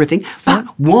 not with everything. But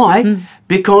why?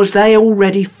 Because they're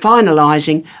already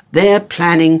finalising their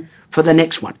planning for the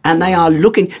next one. And they are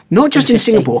looking, not just in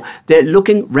Singapore, they're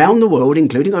looking round the world,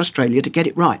 including Australia, to get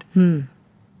it right.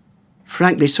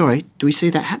 Frankly, sorry, do we see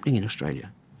that happening in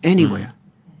Australia? Anywhere.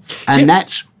 And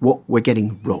that's what we're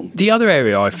getting wrong. The other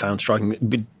area I found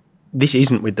striking, this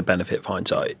isn't with the benefit of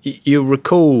hindsight. You'll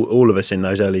recall all of us in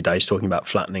those early days talking about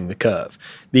flattening the curve.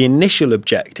 The initial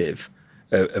objective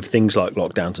of things like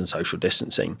lockdowns and social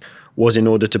distancing was in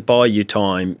order to buy you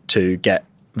time to get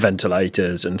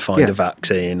ventilators and find a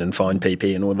vaccine and find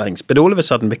PPE and all the things. But all of a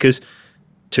sudden, because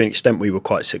to an extent we were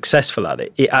quite successful at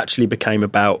it, it actually became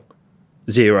about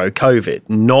zero COVID,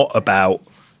 not about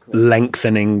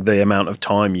lengthening the amount of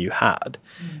time you had.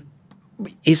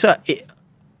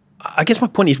 I guess my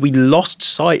point is we lost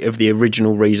sight of the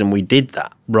original reason we did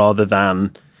that rather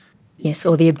than... Yes,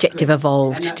 or the objective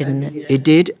evolved, didn't it? It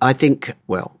did. I think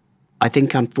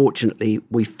unfortunately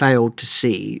we failed to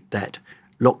see that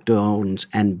lockdowns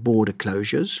and border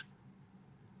closures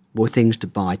were things to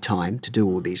buy time to do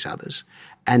all these others.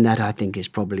 And that, I think, is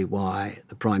probably why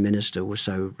the Prime Minister was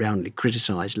so roundly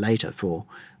criticised later for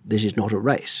this is not a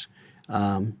race.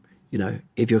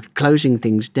 If you're closing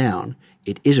things down,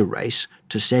 it is a race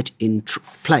to set in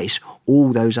place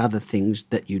all those other things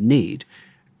that you need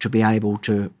to be able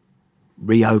to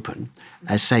reopen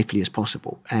as safely as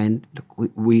possible. And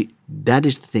that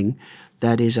is the thing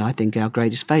that is, I think, our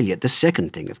greatest failure. The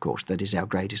second thing, of course, that is our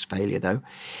greatest failure, though,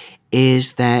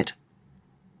 is that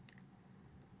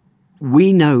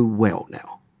we know well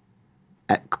now,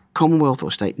 at Commonwealth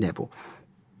or state level,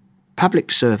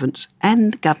 public servants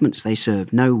and governments they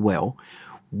serve know well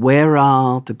where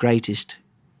are the greatest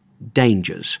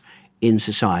dangers in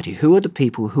society. Who are the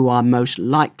people who are most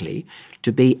likely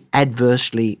to be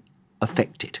adversely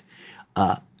affected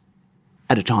at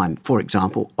a time, for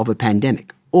example, of a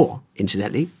pandemic, or,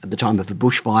 incidentally, at the time of a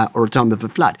bushfire or a time of a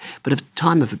flood, but at the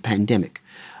time of a pandemic.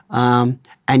 And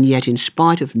yet, in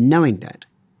spite of knowing that,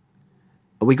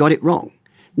 we got it wrong.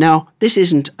 Now, this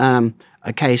isn't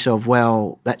a case of,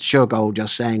 well, that's Shergold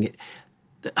just saying it.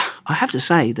 I have to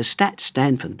say, the stats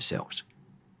stand for themselves.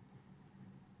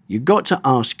 You've got to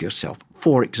ask yourself,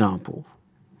 for example,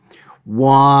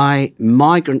 why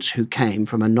migrants who came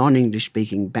from a non-English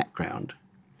speaking background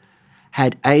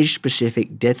had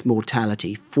age-specific death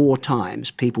mortality 4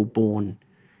 times people born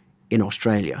in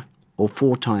Australia or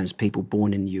 4 times people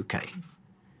born in the UK.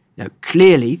 Now,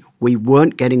 clearly, we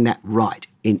weren't getting that right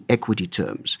in equity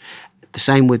terms. The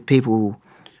same with people,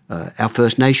 our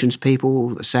First Nations people,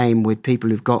 the same with people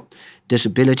who've got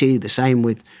disability, the same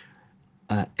with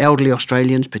elderly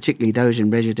Australians, particularly those in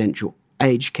residential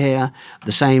aged care,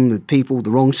 the same with people the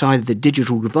wrong side of the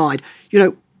digital divide.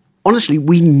 Honestly,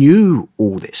 we knew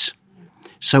all this.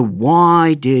 So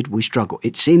why did we struggle?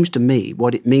 It seems to me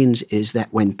what it means is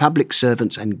that when public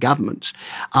servants and governments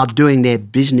are doing their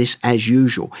business as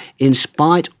usual, in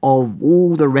spite of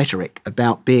all the rhetoric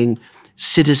about being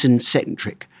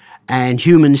citizen-centric and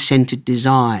human-centred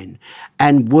design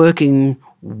and working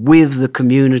with the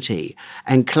community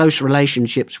and close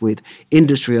relationships with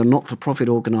industry or not-for-profit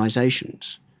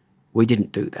organisations, we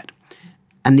didn't do that.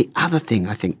 And the other thing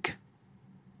I think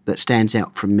that stands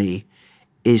out from me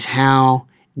is how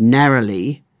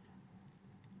narrowly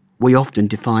we often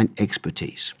define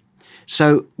expertise.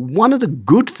 So one of the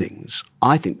good things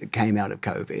I think that came out of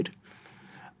COVID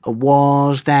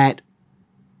was that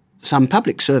some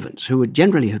public servants who would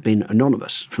generally have been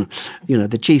anonymous,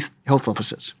 the chief health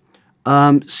officers,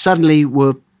 suddenly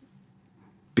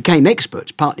became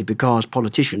experts, partly because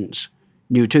politicians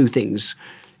knew two things.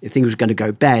 If things were going to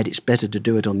go bad, it's better to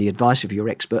do it on the advice of your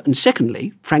expert. And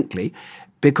secondly, frankly,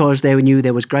 because they knew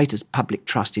there was greater public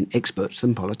trust in experts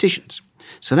than politicians.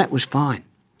 So that was fine.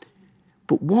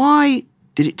 But why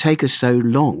did it take us so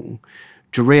long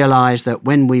to realise that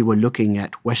when we were looking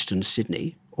at Western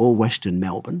Sydney or Western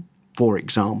Melbourne, for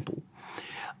example,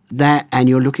 and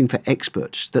you're looking for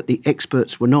experts, that the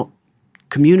experts were not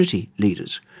community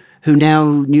leaders who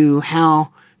now knew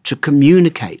how to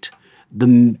communicate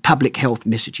the public health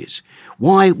messages?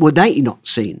 Why were they not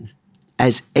seen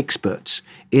as experts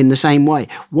in the same way?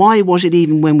 Why was it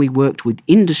even when we worked with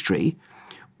industry,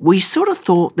 we sort of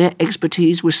thought their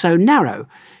expertise was so narrow?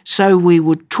 So we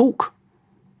would talk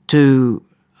to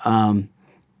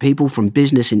people from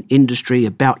business and industry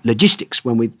about logistics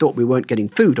when we thought we weren't getting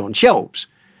food on shelves.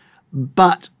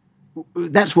 But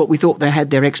that's what we thought they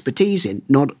had their expertise in,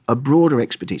 not a broader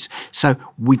expertise. So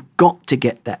we've got to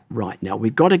get that right now.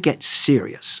 We've got to get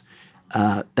serious.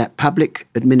 That public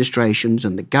administrations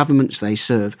and the governments they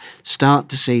serve start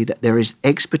to see that there is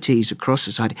expertise across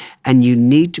society, and you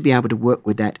need to be able to work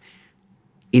with that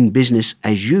in business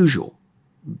as usual,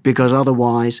 because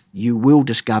otherwise you will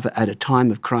discover at a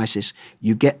time of crisis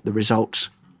you get the results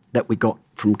that we got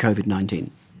from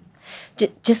COVID-19.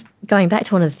 Just going back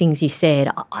to one of the things you said,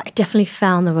 I definitely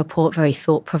found the report very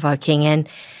thought-provoking, and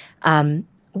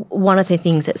one of the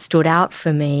things that stood out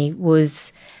for me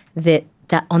was that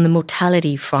on the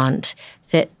mortality front,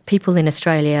 that people in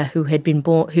Australia who had been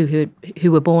born,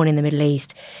 who were born in the Middle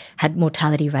East, had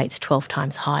mortality rates 12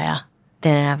 times higher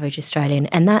than an average Australian,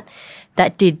 and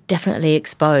that did definitely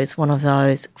expose one of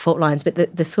those fault lines.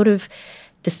 But the sort of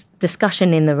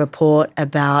discussion in the report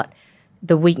about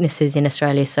the weaknesses in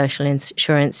Australia's social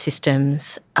insurance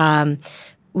systems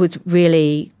was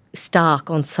really stark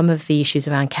on some of the issues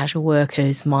around casual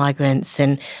workers, migrants,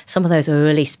 and some of those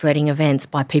early spreading events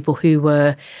by people who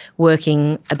were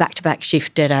working a back-to-back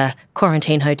shift at a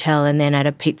quarantine hotel and then at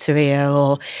a pizzeria,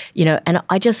 or, and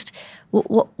I just,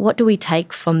 what do we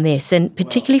take from this? And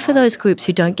particularly for those groups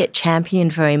who don't get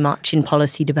championed very much in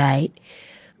policy debate.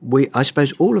 I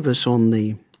suppose all of us on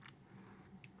the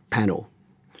panel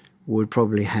would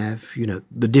probably have,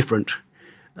 the different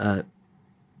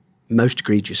most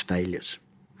egregious failures.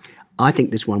 I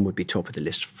think this one would be top of the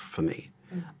list for me.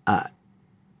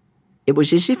 It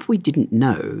was as if we didn't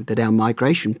know that our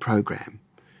migration program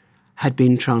had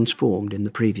been transformed in the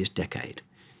previous decade.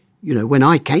 When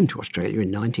I came to Australia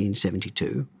in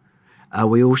 1972,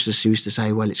 we also used to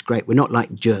say, well, it's great, we're not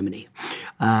like Germany.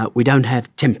 We don't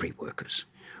have temporary workers.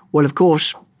 Well, of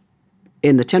course,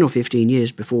 in the 10 or 15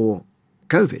 years before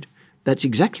COVID, that's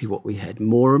exactly what we had.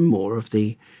 More and more of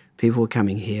the people who were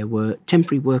coming here were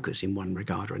temporary workers in one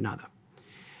regard or another.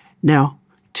 Now,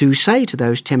 to say to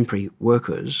those temporary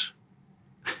workers,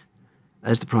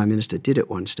 as the Prime Minister did at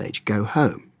one stage, go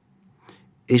home,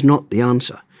 is not the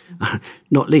answer,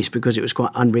 not least because it was quite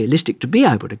unrealistic to be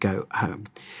able to go home.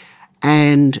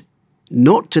 And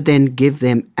not to then give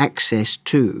them access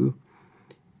to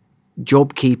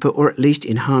JobKeeper or at least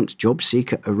enhanced job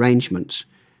seeker arrangements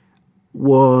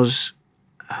was,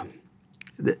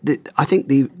 I think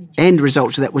the end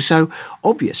results of that were so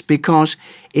obvious, because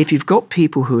if you've got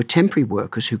people who are temporary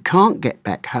workers who can't get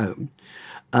back home,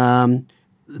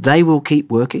 they will keep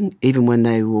working even when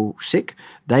they will sick.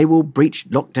 They will breach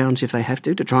lockdowns if they have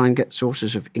to try and get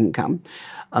sources of income.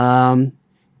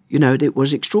 It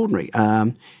was extraordinary.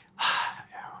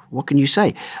 What can you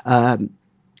say?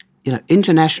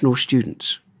 International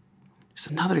students. It's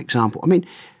another example. I mean,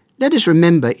 let us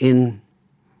remember in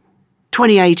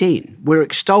 2018, we're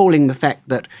extolling the fact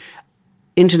that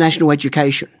international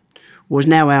education was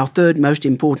now our third most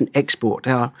important export,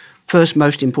 our first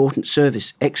most important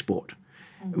service export.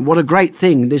 What a great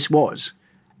thing this was.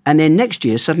 And then next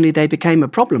year, suddenly they became a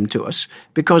problem to us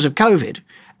because of COVID.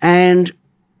 And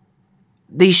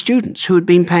these students who had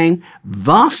been paying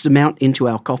vast amount into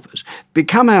our coffers,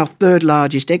 become our third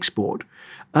largest export,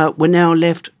 were now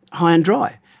left high and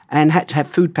dry and had to have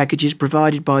food packages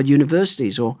provided by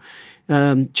universities or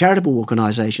charitable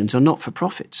organisations or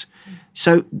not-for-profits.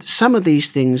 So some of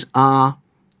these things are,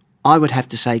 I would have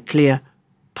to say, clear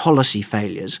policy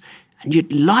failures. And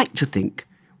you'd like to think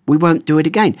we won't do it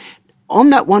again. On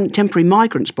that one, temporary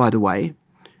migrants, by the way,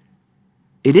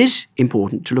 it is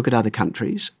important to look at other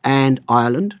countries, and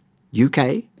Ireland,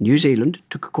 UK, New Zealand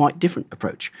took a quite different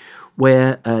approach,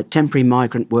 where temporary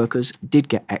migrant workers did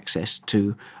get access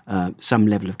to some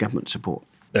level of government support.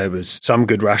 There was some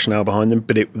good rationale behind them,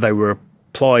 but they were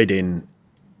applied in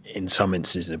some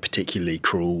instances in a particularly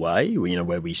cruel way,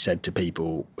 where we said to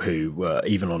people who were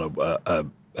even on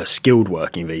a skilled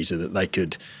working visa that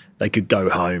they could go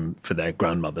home for their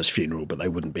grandmother's funeral, but they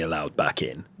wouldn't be allowed back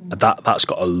in. That's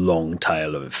got a long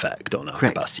tail of effect on our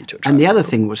capacity to attract. And the other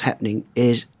thing was happening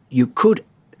is you could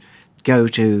go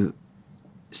to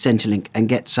Centrelink and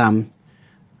get some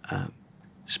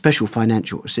special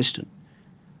financial assistance,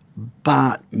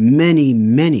 but many,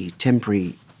 many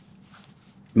temporary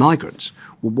migrants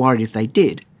were worried if they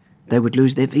did, they would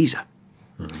lose their visa.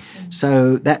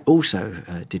 So that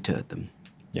also deterred them.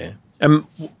 Yeah.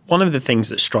 One of the things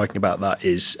that's striking about that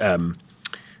is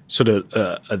sort of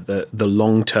the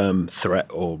long-term threat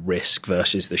or risk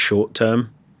versus the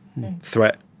short-term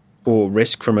threat or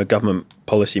risk from a government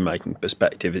policy-making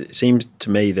perspective. It seems to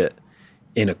me that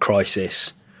in a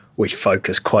crisis, we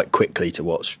focus quite quickly to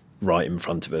what's right in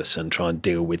front of us and try and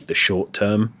deal with the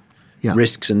short-term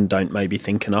risks and don't maybe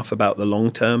think enough about the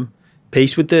long-term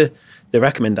piece. Would the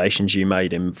recommendations you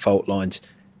made in fault lines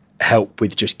help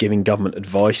with just giving government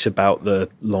advice about the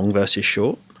long versus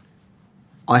short?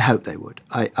 I hope they would.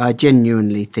 I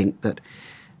genuinely think that,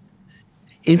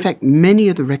 in fact, many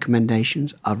of the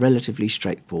recommendations are relatively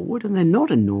straightforward and they're not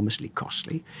enormously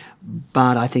costly,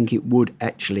 but I think it would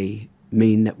actually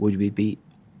mean that we would be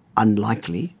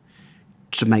unlikely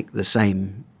to make the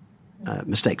same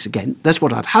mistakes again. That's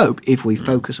what I'd hope if we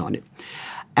focus on it.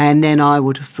 And then I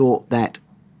would have thought that,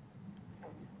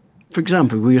 for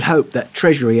example, we would hope that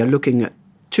Treasury are looking at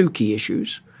two key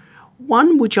issues.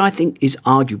 One, which I think is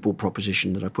arguable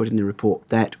proposition that I put in the report,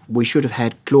 that we should have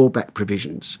had clawback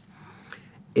provisions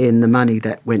in the money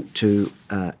that went to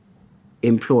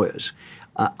employers.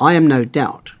 I am no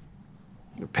doubt,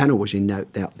 the panel was in no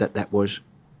doubt that was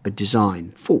a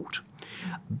design fault.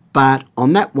 But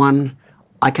on that one,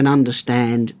 I can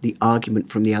understand the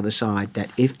argument from the other side that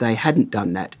if they hadn't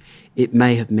done that, it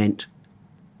may have meant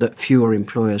that fewer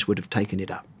employers would have taken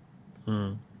it up.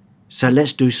 So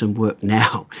let's do some work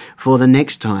now for the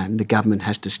next time the government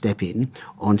has to step in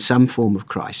on some form of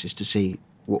crisis to see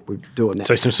what we do on that.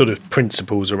 So some sort of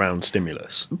principles around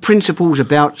stimulus. Principles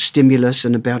about stimulus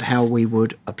and about how we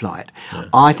would apply it. Yeah.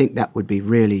 I think that would be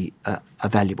really a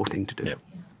valuable thing to do. Yeah.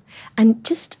 And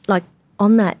just like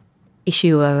on that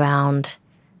issue around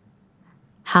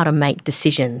how to make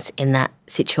decisions in that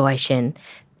situation,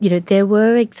 there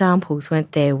were examples,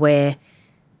 weren't there, where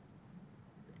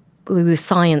we were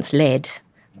science-led,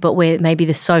 but where maybe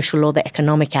the social or the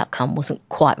economic outcome wasn't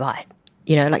quite right.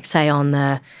 Like say on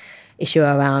the issue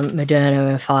around Moderna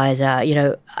and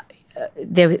Pfizer,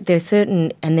 there are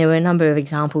certain, and there were a number of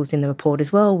examples in the report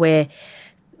as well, where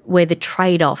the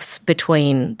trade-offs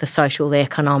between the social, the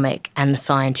economic and the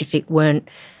scientific weren't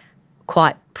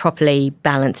quite properly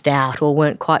balanced out or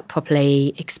weren't quite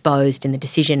properly exposed in the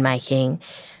decision-making.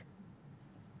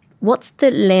 What's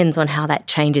the lens on how that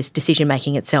changes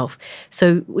decision-making itself?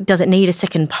 So does it need a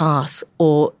second pass,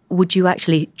 or would you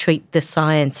actually treat the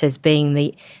science as being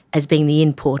the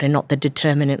input and not the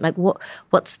determinant? Like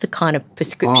what's the kind of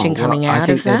prescription coming out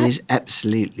of that? I think that is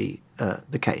absolutely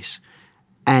the case.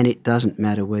 And it doesn't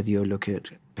matter whether you're looking at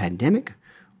pandemic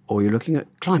or you're looking at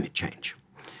climate change.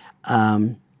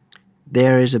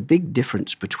 There is a big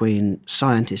difference between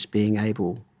scientists being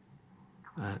able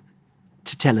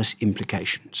to tell us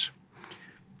implications,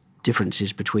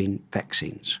 differences between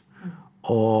vaccines,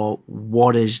 or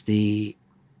what is the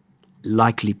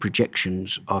likely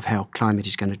projections of how climate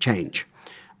is going to change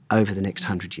over the next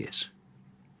 100 years.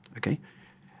 Okay?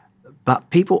 But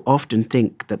people often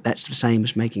think that that's the same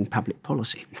as making public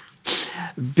policy.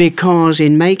 Because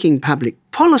in making public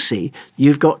policy,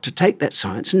 you've got to take that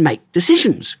science and make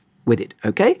decisions with it,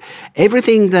 okay?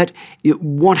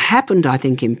 What happened, I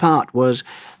think, in part was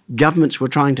governments were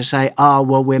trying to say,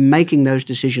 we're making those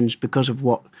decisions because of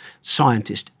what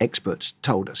scientists, experts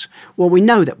told us. Well, we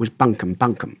know that was bunkum,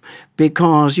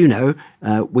 because,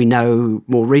 we know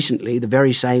more recently the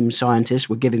very same scientists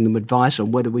were giving them advice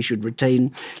on whether we should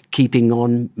retain keeping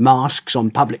on masks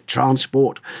on public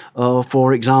transport,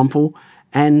 for example,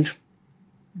 and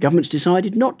governments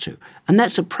decided not to. And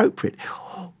that's appropriate.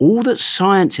 All that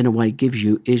science, in a way, gives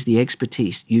you is the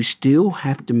expertise. You still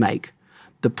have to make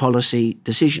the policy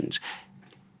decisions.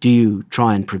 Do you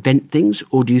try and prevent things,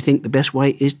 or do you think the best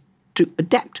way is to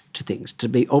adapt to things, to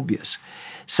be obvious?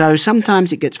 So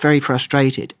sometimes it gets very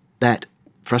frustrating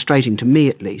to me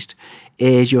at least,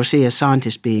 is you'll see a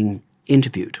scientist being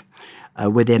interviewed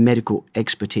with their medical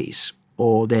expertise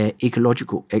or their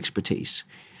ecological expertise,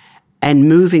 and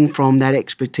moving from that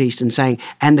expertise and saying,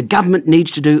 and the government needs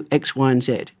to do X, Y, and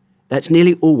Z. That's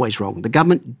nearly always wrong. The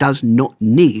government does not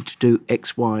need to do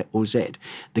X, Y, or Z.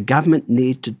 The government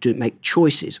needs to make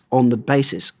choices on the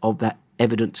basis of that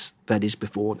evidence that is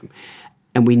before them.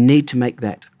 And we need to make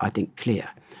that, I think, clear.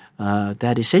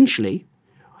 That essentially,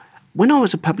 when I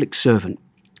was a public servant,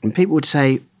 and people would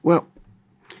say, well,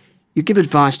 you give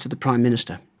advice to the Prime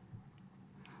Minister.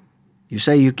 You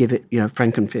say you give it,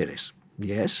 frank and fearless.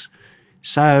 Yes.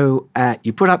 So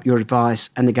you put up your advice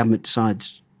and the government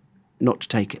decides not to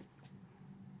take it.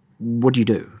 What do?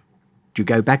 Do you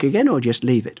go back again or just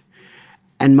leave it?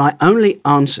 And my only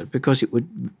answer, because it would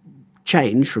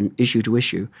change from issue to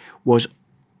issue, was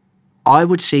I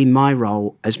would see my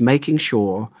role as making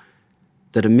sure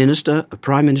that a minister, a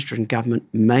prime minister and government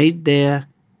made their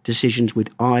decisions with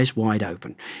eyes wide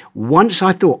open. Once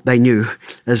I thought they knew,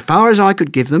 as far as I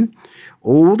could give them,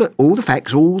 all the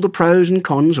facts, all the pros and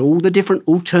cons, all the different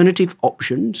alternative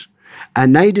options,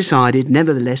 and they decided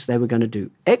nevertheless they were going to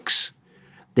do X,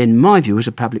 then my view as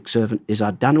a public servant is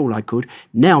I'd done all I could.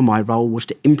 Now my role was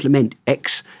to implement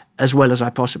X as well as I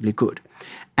possibly could,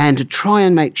 and to try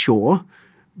and make sure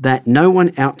that no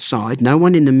one outside, no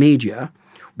one in the media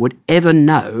would ever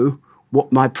know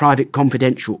what my private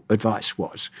confidential advice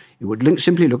was. It would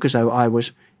simply look as though I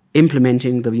was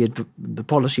implementing the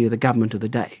policy of the government of the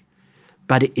day.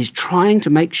 But it is trying to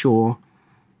make sure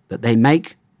that they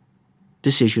make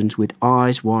decisions with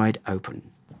eyes wide open.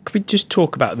 Could we just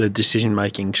talk about the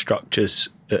decision-making structures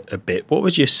a bit? What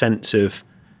was your sense of,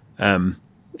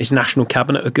 is National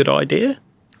Cabinet a good idea?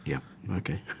 Yeah,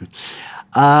 okay.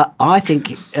 I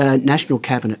think National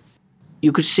Cabinet,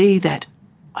 you could see that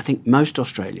I think most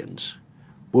Australians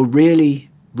were really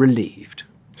relieved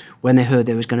when they heard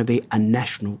there was going to be a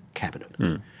National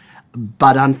Cabinet.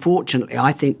 But unfortunately,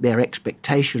 I think their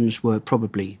expectations were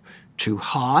probably too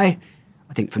high.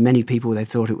 I think for many people, they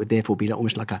thought it would therefore be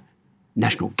almost like a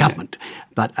national government,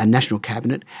 but a National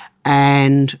Cabinet.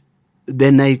 And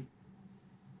then they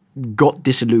got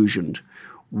disillusioned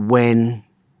when,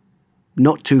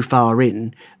 not too far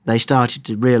in, they started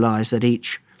to realise that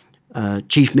each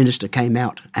chief minister came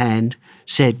out and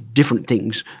said different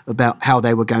things about how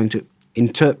they were going to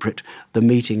interpret the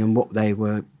meeting and what they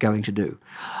were going to do.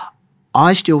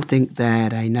 I still think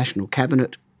that a national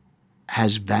cabinet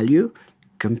has value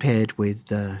compared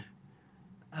with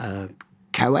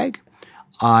COAG.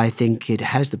 I think it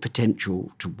has the potential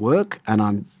to work, and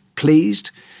I'm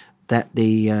pleased that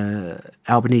the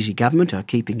Albanese government are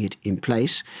keeping it in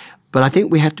place. But I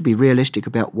think we have to be realistic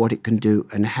about what it can do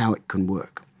and how it can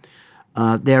work.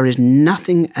 There is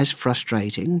nothing as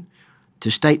frustrating to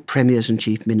state premiers and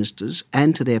chief ministers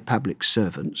and to their public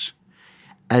servants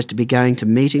as to be going to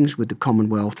meetings with the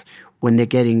Commonwealth when they're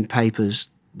getting papers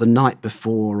the night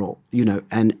before, or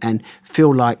and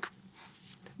feel like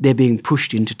they're being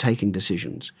pushed into taking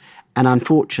decisions. And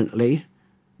unfortunately,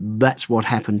 that's what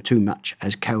happened too much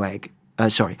as the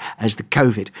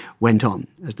COVID went on,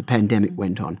 as the pandemic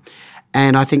went on.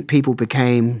 And I think people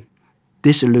became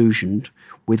disillusioned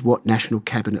with what National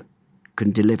Cabinet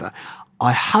can deliver.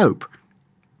 I hope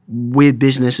with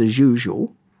business as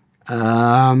usual,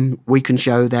 we can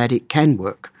show that it can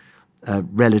work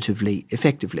relatively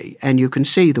effectively. And you can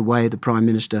see the way the Prime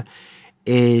Minister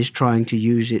is trying to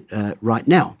use it right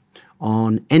now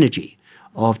on energy,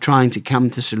 of trying to come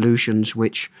to solutions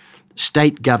which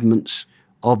state governments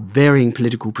of varying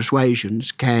political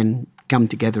persuasions can come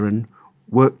together and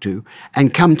work to,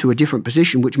 and come to a different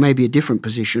position, which may be a different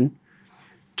position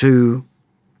to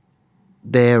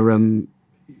their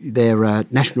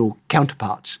national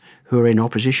counterparts who are in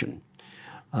opposition.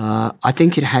 I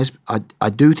think it has. I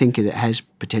do think it has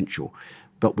potential,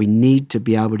 but we need to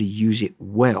be able to use it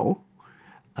well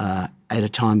at a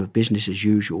time of business as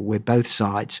usual, where both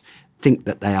sides think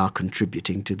that they are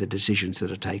contributing to the decisions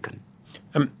that are taken.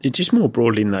 Just more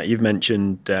broadly than that, you've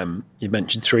mentioned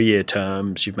 3-year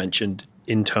terms. You've mentioned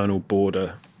internal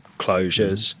border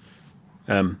closures.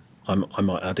 I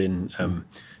might add in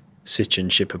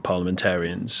citizenship of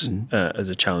parliamentarians as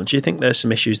a challenge. Do you think there's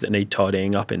some issues that need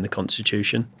tidying up in the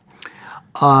Constitution?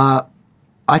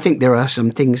 I think there are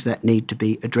some things that need to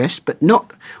be addressed, but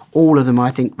not all of them,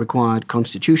 I think, required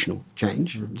constitutional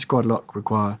change. There's quite a lot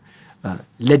require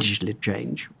legislative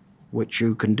change, which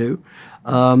you can do.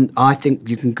 I think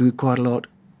you can do quite a lot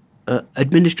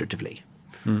administratively.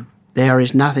 There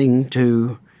is nothing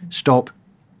to stop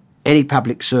any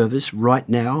public service right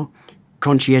now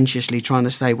conscientiously trying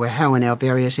to say, well, how in our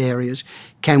various areas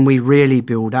can we really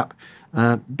build up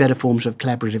better forms of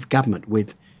collaborative government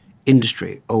with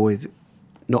industry or with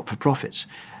not-for-profits,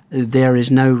 there is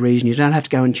no reason. You don't have to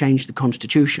go and change the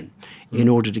constitution in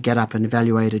order to get up and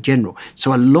evaluate a general.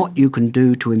 So a lot you can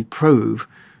do to improve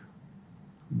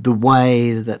the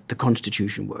way that the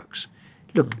constitution works.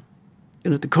 Look,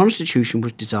 the constitution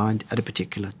was designed at a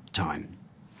particular time.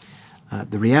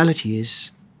 The reality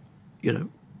is,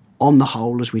 on the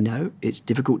whole, as we know, it's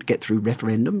difficult to get through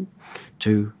referendum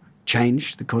to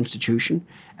change the constitution,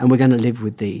 and we're going to live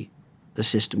with the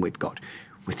system we've got.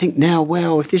 We think now,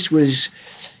 well, if this was,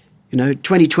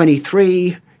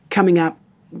 2023 coming up,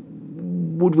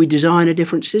 would we design a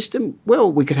different system?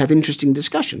 Well, we could have interesting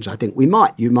discussions. I think we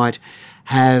might. You might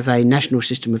have a national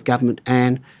system of government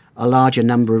and a larger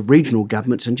number of regional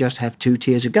governments and just have 2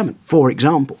 tiers of government, for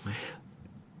example.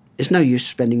 There's no use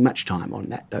spending much time on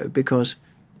that, though, because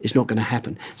it's not going to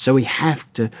happen. So we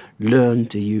have to learn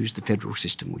to use the federal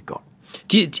system we've got.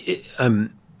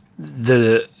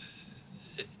 The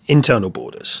internal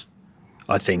borders,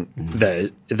 I think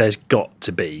there's got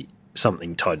to be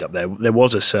something tied up there. There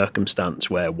was a circumstance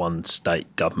where one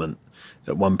state government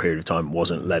at one period of time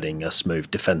wasn't letting us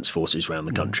move defence forces around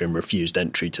the country and refused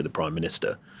entry to the Prime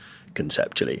Minister,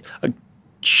 conceptually.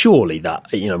 Surely that,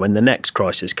 when the next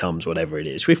crisis comes, whatever it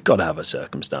is, we've got to have a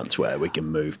circumstance where we can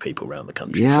move people around the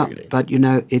country freely. But,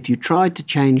 if you tried to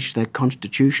change the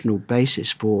constitutional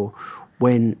basis for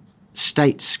when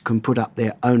states can put up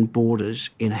their own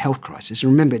borders in a health crisis,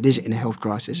 and remember it is in a health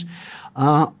crisis,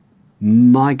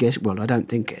 my guess, I don't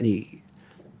think any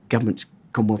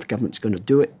Commonwealth government's going to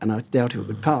do it, and I doubt it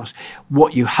would pass.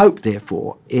 What you hope,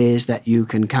 therefore, is that you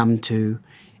can come to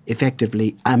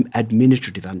effectively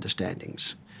administrative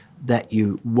understandings that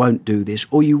you won't do this,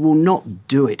 or you will not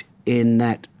do it in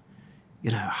that,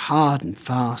 hard and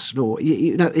fast law.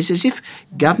 It's as if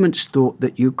governments thought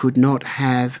that you could not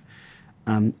have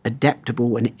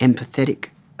adaptable and empathetic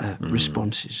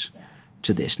responses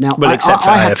to this. Now, except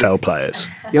for AFL players.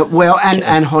 Yeah,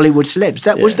 and Hollywood celebs.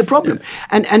 That was the problem.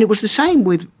 Yeah. And it was the same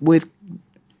with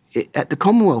at the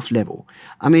Commonwealth level.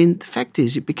 I mean, the fact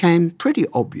is it became pretty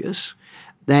obvious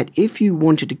that if you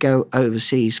wanted to go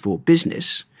overseas for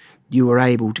business, you were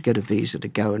able to get a visa to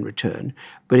go and return.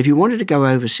 But if you wanted to go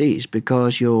overseas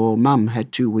because your mum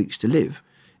had 2 weeks to live,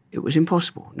 it was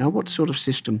impossible. Now, what sort of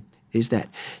system is that?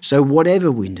 So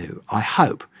whatever we do, I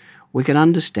hope we can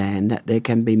understand that there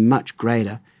can be much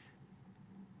greater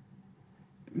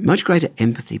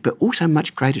empathy, but also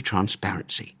much greater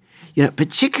transparency.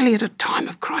 Particularly at a time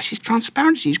of crisis,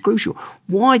 transparency is crucial.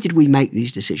 Why did we make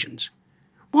these decisions?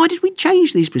 Why did we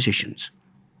change these positions?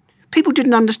 People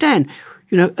didn't understand.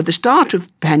 At the start of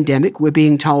the pandemic, we're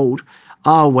being told,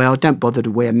 don't bother to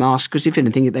wear masks, because if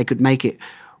anything, they could make it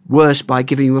worse by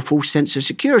giving you a false sense of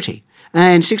security.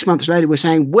 And 6 months later, we're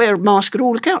saying, wear a mask at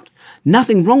all accounts.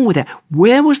 Nothing wrong with that.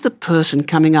 Where was the person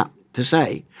coming up to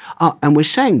say, and we're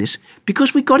saying this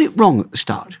because we got it wrong at the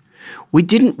start. We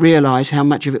didn't realise how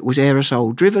much of it was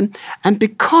aerosol driven, and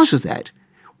because of that,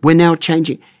 we're now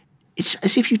changing. It's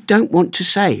as if you don't want to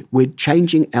say we're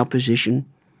changing our position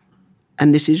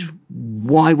and this is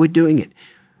why we're doing it.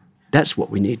 That's what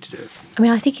we need to do. I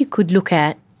mean, I think you could look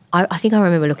at, I think I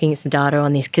remember looking at some data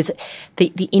on this, because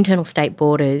the internal state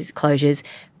borders closures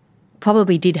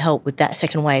probably did help with that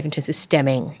second wave in terms of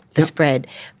stemming the spread.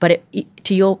 But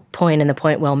to your point, and the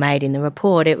point well made in the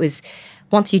report, it was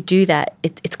once you do that,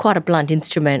 it's quite a blunt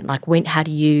instrument. Like how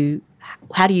do you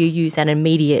use that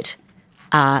immediate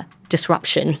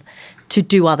disruption to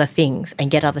do other things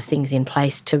and get other things in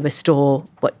place to restore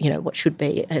what should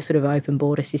be a sort of open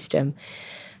border system.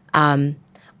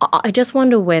 I just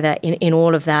wonder whether in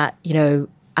all of that,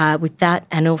 with that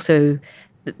and also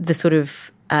the sort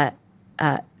of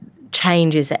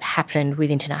changes that happened with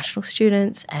international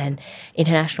students and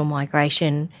international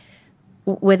migration,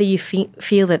 whether you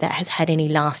feel that has had any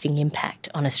lasting impact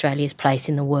on Australia's place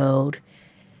in the world.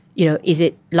 Is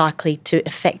it likely to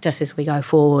affect us as we go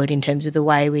forward in terms of the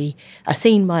way we are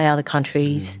seen by other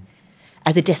countries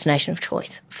as a destination of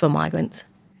choice for migrants?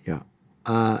 Yeah.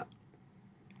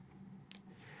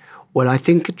 Well, I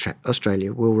think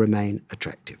Australia will remain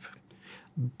attractive,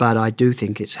 but I do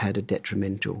think it's had a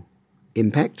detrimental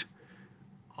impact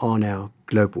on our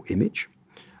global image.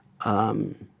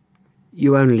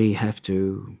 You only have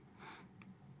to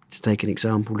take an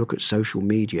example, look at social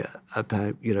media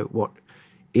about, what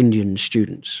Indian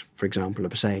students, for example,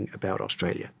 are saying about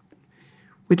Australia,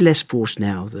 with less force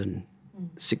now than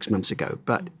 6 months ago,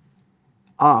 but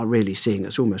are really seeing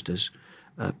us almost as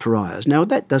pariahs. Now,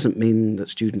 that doesn't mean that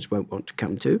students won't want to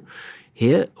come to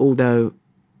here, although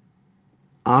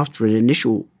after an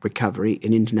initial recovery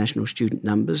in international student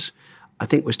numbers, I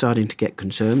think we're starting to get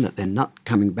concerned that they're not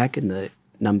coming back in the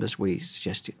numbers we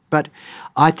suggested. But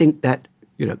I think that,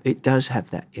 It does have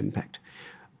that impact.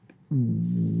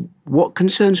 What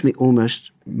concerns me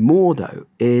almost more, though,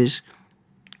 is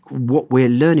what we're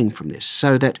learning from this.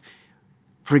 So that,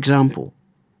 for example,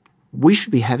 we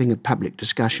should be having a public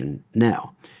discussion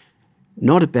now,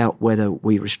 not about whether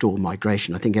we restore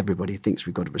migration. I think everybody thinks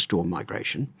we've got to restore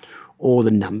migration, or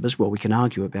the numbers. Well, we can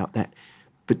argue about that.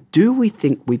 But do we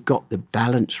think we've got the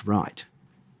balance right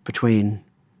between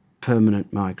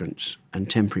permanent migrants and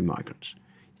temporary migrants?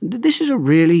 This is a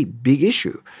really big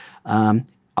issue.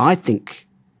 I think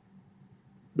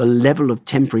the level of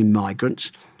temporary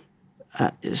migrants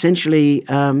essentially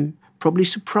probably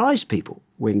surprised people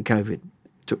when COVID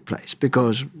took place,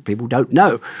 because people don't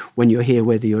know when you're here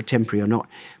whether you're temporary or not.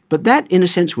 But that, in a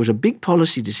sense, was a big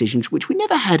policy decision which we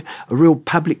never had a real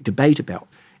public debate about.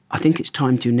 I think it's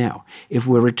time to now. If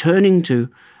we're returning to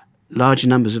larger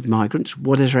numbers of migrants,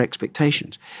 what is our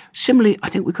expectations? Similarly, I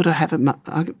think we've got to have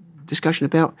a discussion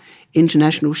about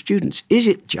international students. Is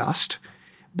it just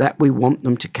that we want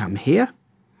them to come here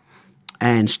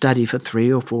and study for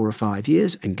 3 or 4 or 5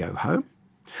 years and go home?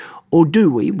 Or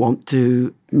do we want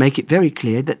to make it very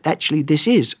clear that actually this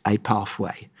is a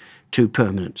pathway to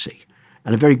permanency,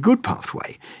 and a very good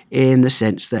pathway, in the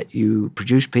sense that you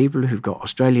produce people who've got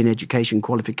Australian education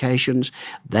qualifications.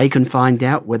 They can find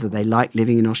out whether they like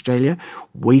living in Australia.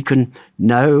 We can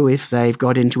know if they've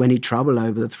got into any trouble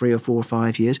over the 3 or 4 or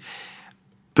 5 years.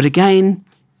 But again,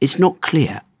 it's not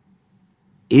clear.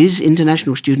 Is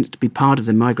international students to be part of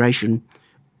the migration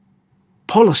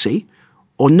policy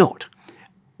or not?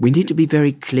 We need to be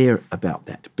very clear about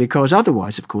that, because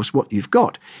otherwise, of course, what you've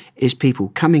got is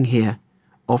people coming here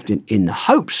often in the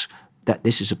hopes that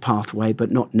this is a pathway,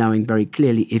 but not knowing very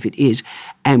clearly if it is,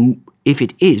 and if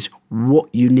it is,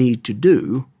 what you need to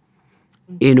do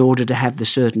in order to have the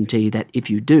certainty that if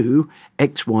you do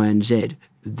X, Y, and Z,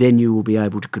 then you will be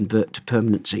able to convert to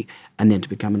permanency and then to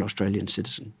become an Australian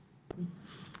citizen.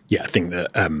 Yeah, I think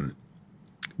that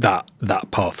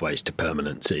that pathways to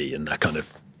permanency and that kind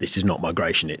of, this is not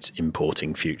migration, it's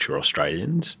importing future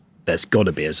Australians. There's got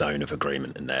to be a zone of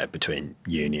agreement in there between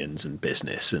unions and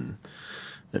business and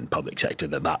public sector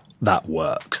that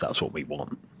works. That's what we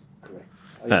want.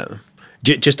 Correct.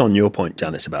 Just on your point,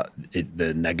 Janice, about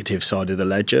the negative side of the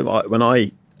ledger, when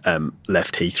I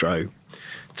left Heathrow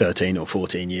 13 or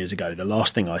 14 years ago, the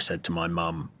last thing I said to my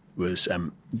mum was,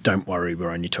 don't worry, we're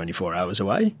only 24 hours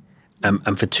away.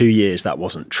 And for 2 years, that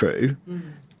wasn't true.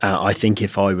 I think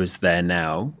if I was there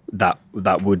now, that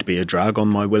would be a drag on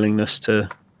my willingness to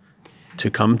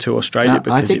come to Australia,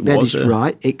 because I think that is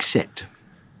right, except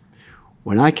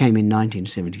when I came in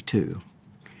 1972,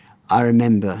 I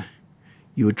remember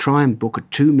you would try and book a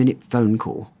 2-minute phone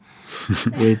call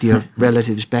with your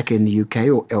relatives back in the UK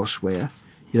or elsewhere,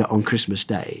 on Christmas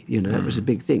Day. That was a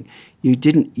big thing. You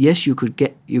didn't. Yes, you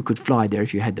could fly there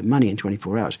if you had the money in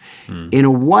 24 hours. In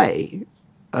a way,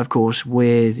 of course,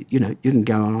 with you can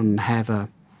go on and have a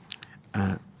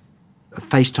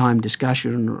FaceTime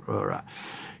discussion or a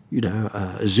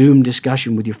Zoom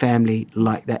discussion with your family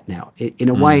like that now. In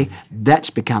a way, that's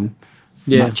become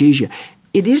much easier.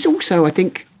 It is also, I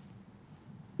think,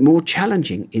 more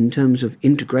challenging in terms of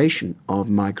integration of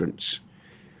migrants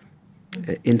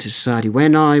into society.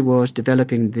 When I was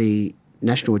developing the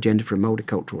National Agenda for a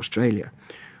Multicultural Australia,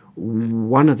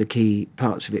 one of the key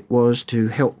parts of it was to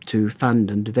help to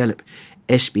fund and develop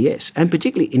SBS, and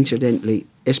particularly, incidentally,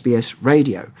 SBS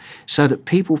radio, so that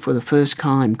people for the first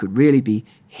time could really be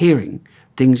hearing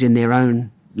things in their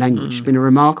own language. It's been a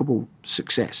remarkable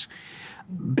success.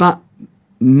 But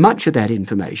much of that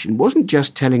information wasn't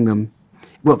just telling them,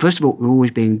 well, first of all, we're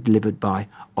always being delivered by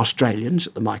Australians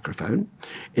at the microphone,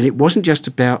 and it wasn't just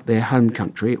about their home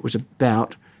country, it was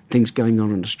about things going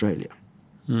on in Australia.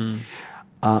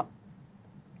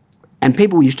 And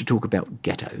people used to talk about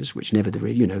ghettos, which never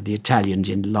the Italians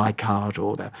in Leichhardt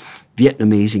or the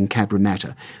Vietnamese in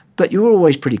Cabramatta. But you were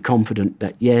always pretty confident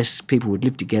that, yes, people would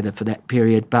live together for that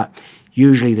period, but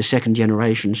usually the second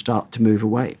generation start to move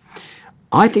away.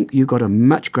 I think you've got a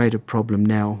much greater problem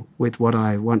now with what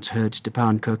I once heard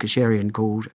Stepan Kerkasharian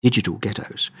called digital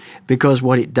ghettos. Because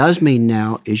what it does mean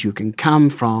now is you can come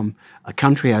from a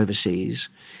country overseas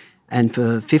and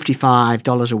for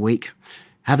 $55 a week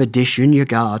have a dish in your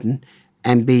garden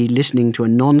and be listening to a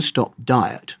non-stop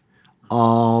diet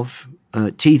of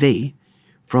TV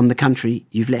from the country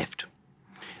you've left.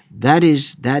 That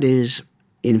is,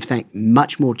 in fact,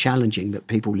 much more challenging that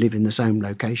people live in the same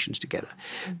locations together,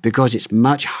 because it's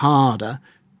much harder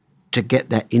to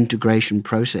get that integration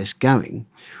process going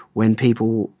when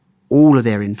people, all of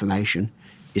their information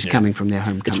is coming from their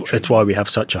home country. It's why we have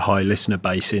such a high listener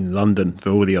base in London,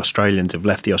 for all the Australians who've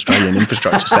left the Australian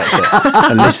infrastructure sector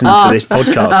and listened to this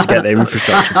podcast to get their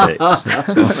infrastructure fixed.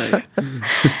 That's why.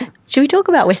 Should we talk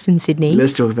about Western Sydney?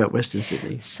 Let's talk about Western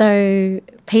Sydney. So,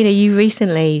 Peter, you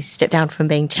recently stepped down from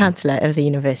being Chancellor of the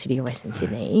University of Western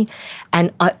Sydney,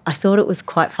 and I thought it was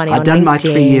quite funny. I'd done my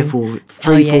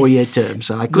 4-year term,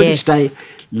 so I couldn't stay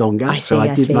longer.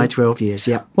 I did my 12 years,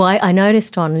 yeah. Well, I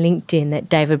noticed on LinkedIn that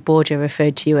David Borger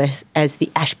referred to you as the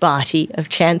Ash Barty of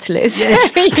Chancellors.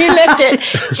 Yes. You left it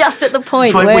just at the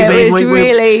point where it was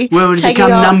really we'll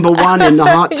become off. Number one in the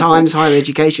Hard Times Higher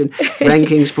Education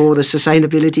rankings for the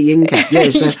sustainability income.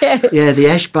 Yes, the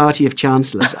Ash Barty of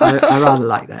Chancellors. I rather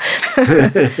like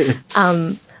that.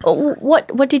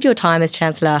 What did your time as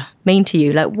Chancellor mean to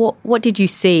you? Like, what did you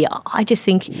see? I just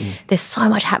think there's so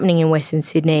much happening in Western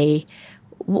Sydney.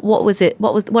 What was it?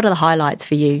 What are the highlights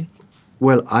for you?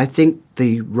 Well, I think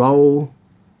the role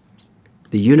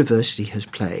the university has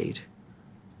played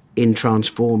in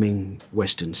transforming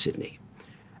Western Sydney,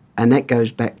 and that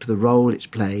goes back to the role it's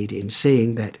played in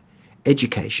seeing that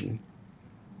education,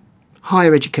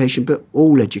 higher education, but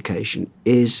all education,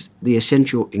 is the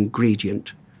essential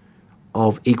ingredient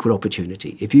of equal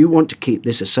opportunity. If you want to keep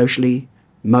this a socially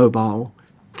mobile,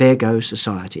 fair-go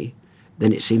society,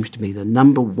 then it seems to me the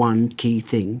number one key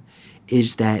thing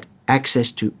is that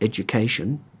access to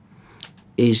education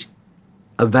is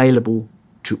available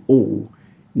to all,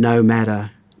 no matter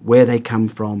where they come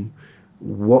from,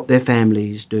 what their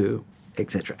families do,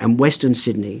 etc. And Western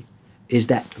Sydney is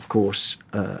that, of course,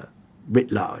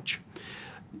 writ large.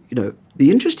 You know, the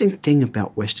interesting thing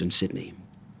about Western Sydney,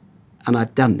 and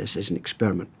I've done this as an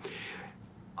experiment,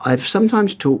 I've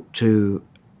sometimes talked to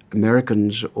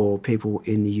Americans or people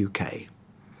in the UK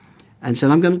and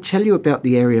said, I'm going to tell you about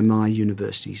the area my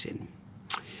university's in.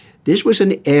 This was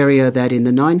an area that in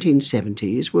the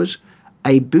 1970s was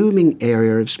a booming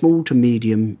area of small to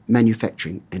medium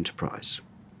manufacturing enterprise.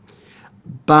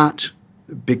 But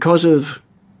because of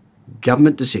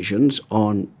government decisions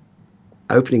on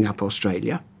opening up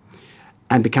Australia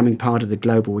and becoming part of the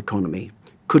global economy,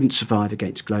 couldn't survive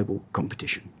against global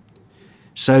competition.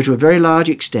 So to a very large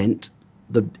extent,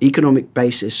 the economic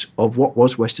basis of what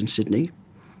was Western Sydney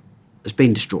has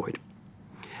been destroyed.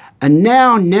 And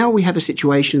now we have a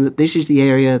situation that this is the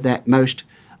area that most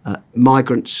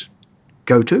migrants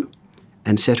go to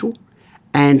and settle.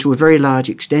 And to a very large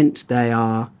extent, they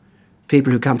are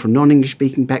people who come from non-English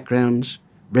speaking backgrounds,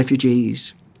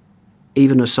 refugees,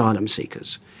 even asylum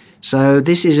seekers. So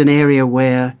this is an area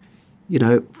where, you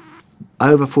know,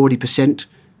 over 40%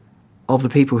 of the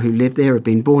people who live there have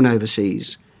been born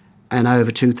overseas, and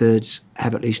over 2/3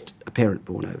 have at least a parent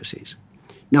born overseas.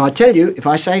 Now, I tell you, if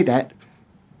I say that,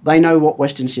 they know what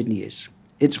Western Sydney is.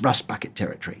 It's rust bucket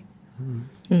territory. Mm.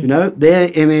 You know,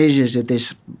 their image is of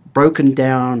this broken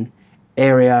down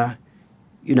area,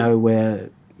 you know, where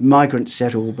migrants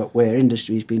settle but where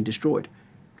industry has been destroyed.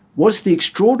 What's the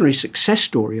extraordinary success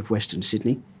story of Western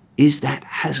Sydney is that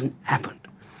hasn't happened.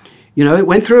 You know, it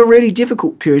went through a really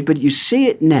difficult period, but you see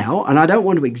it now, and I don't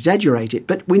want to exaggerate it,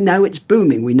 but we know it's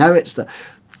booming. We know it's the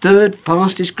third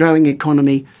fastest growing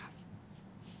economy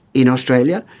in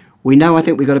Australia. We know, I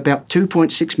think we've got about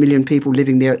 2.6 million people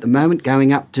living there at the moment,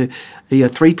 going up to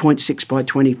 3.6 by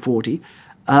 2040,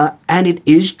 and it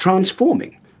is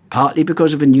transforming, partly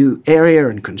because of a new area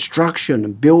and construction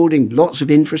and building, lots of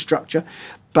infrastructure,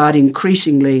 but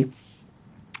increasingly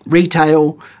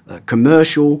retail,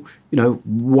 commercial, you know,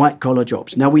 white-collar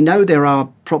jobs. Now, we know there are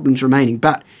problems remaining,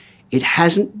 but it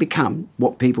hasn't become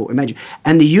what people imagine.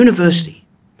 And the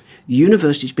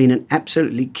university's been an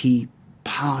absolutely key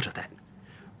part of that.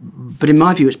 But in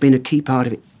my view, it's been a key part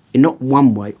of it in not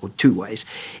one way or two ways.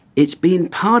 It's been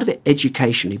part of it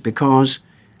educationally because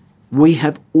we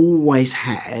have always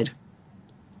had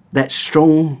that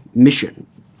strong mission,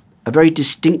 a very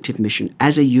distinctive mission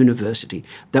as a university,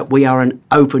 that we are an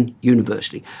open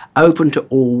university, open to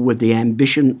all with the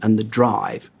ambition and the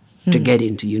drive to get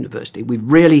into university. We've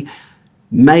really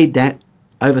made that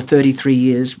over 33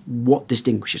 years what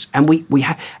distinguishes. And we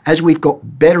have, as we've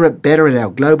got better at our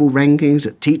global rankings,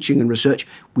 at teaching and research,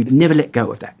 we've never let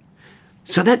go of that.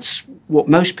 So that's what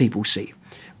most people see.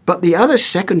 But the other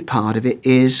second part of it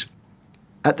is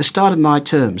at the start of my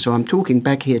term, so I'm talking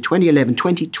back here, 2011,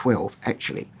 2012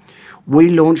 actually, we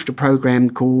launched a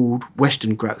program called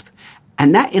Western Growth.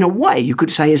 And that, in a way, you could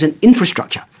say is an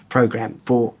infrastructure program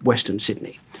for Western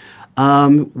Sydney,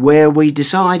 where we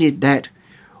decided that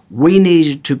we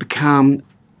needed to become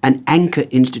an anchor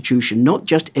institution, not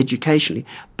just educationally,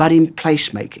 but in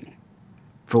placemaking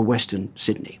for Western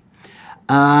Sydney.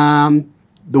 The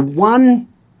one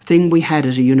thing we had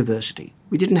as a university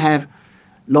We didn't have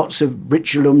lots of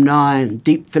rich alumni and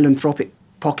deep philanthropic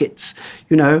pockets.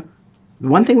 You know, the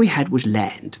one thing we had was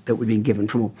land that we'd been given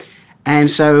from all. And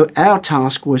so our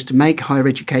task was to make higher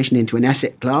education into an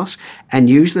asset class and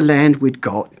use the land we'd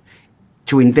got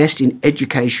to invest in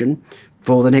education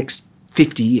for the next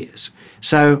 50 years.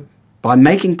 So by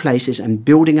making places and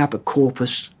building up a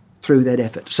corpus through that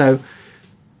effort. So,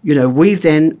 you know, we've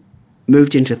then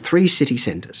moved into 3 city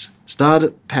centres. Started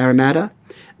at Parramatta,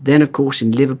 then, of course,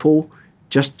 in Liverpool,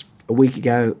 just a week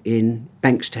ago in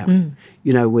Bankstown,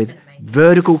 you know, with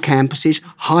vertical campuses,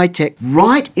 high-tech,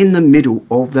 right in the middle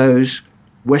of those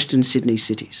Western Sydney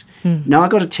cities. Now, I've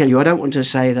got to tell you, I don't want to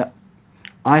say that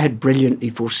I had brilliantly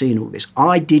foreseen all this.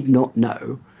 I did not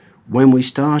know when we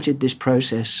started this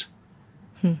process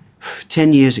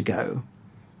 10 years ago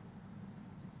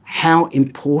how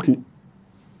important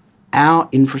our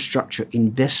infrastructure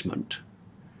investment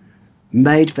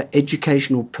made for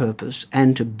educational purpose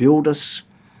and to build us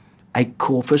a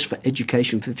corpus for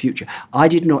education for the future. I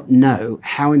did not know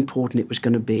how important it was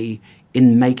going to be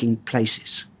in making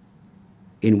places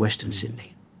in Western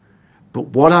Sydney. But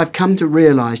what I've come to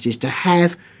realise is to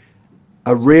have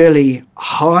a really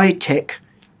high-tech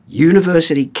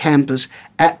university campus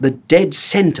at the dead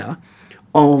centre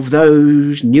of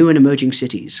those new and emerging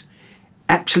cities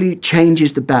absolutely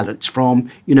changes the balance from,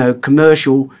 you know,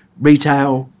 commercial,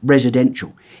 retail,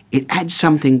 residential. It adds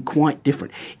something quite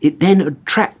different. It then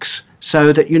attracts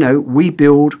so that, you know, we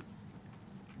build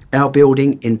our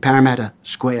building in Parramatta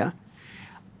Square,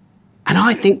 and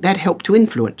I think that helped to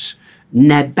influence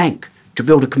NAB Bank to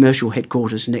build a commercial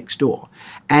headquarters next door,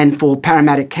 and for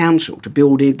Parramatta Council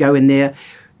to go in there,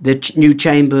 the new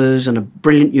chambers and a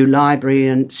brilliant new library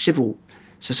and civil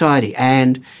society.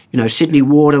 And, you know, Sydney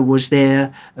Water was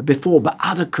there before, but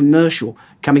other commercial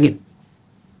coming in.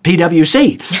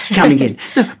 PwC coming in.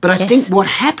 No, but I think what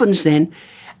happens then,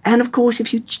 and of course,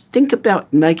 if you think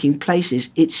about making places,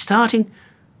 it's starting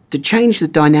to change the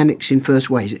dynamics in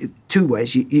two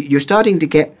ways. You're starting to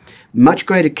get much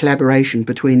greater collaboration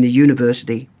between the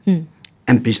university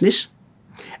and business.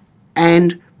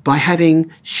 And by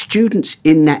having students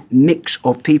in that mix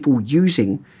of people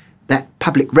using that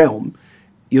public realm,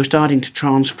 you're starting to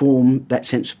transform that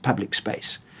sense of public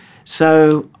space.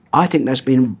 So I think that's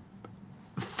been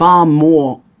far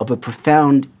more of a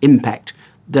profound impact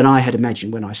than I had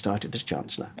imagined when I started as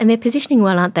Chancellor. And they're positioning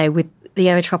well, aren't they, with the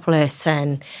Aerotropolis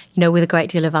and, you know, with a great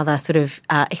deal of other sort of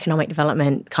economic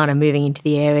development kind of moving into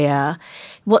the area.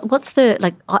 What's the,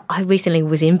 like, I recently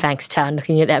was in Bankstown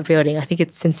looking at that building. I think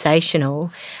it's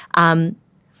sensational.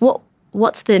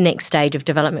 What's the next stage of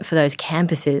development for those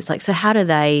campuses? Like, so how do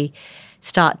they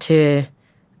start to,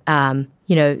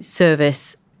 you know,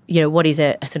 service, you know, what is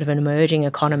a sort of an emerging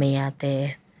economy out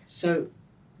there? So,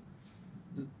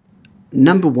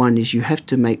 number one is you have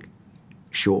to make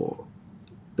sure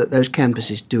that those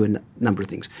campuses do a number of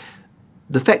things.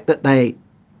 The fact that they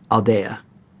are there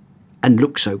and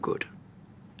look so good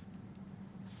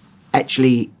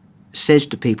actually says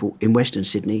to people in Western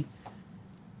Sydney,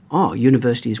 oh,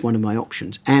 university is one of my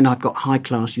options, and I've got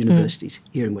high-class universities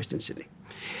here in Western Sydney.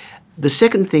 The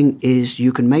second thing is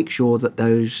you can make sure that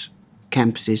those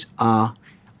campuses are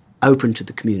open to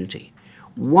the community.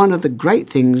 One of the great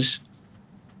things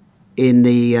in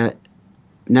the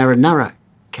Narra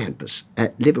campus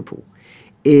at Liverpool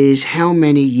is how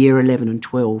many year 11 and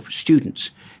 12 students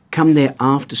come there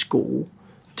after school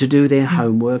to do their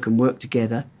homework and work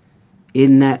together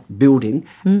in that building,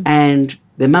 and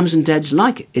their mums and dads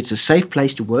like it. It's a safe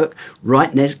place to work,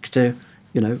 right next to,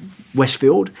 you know,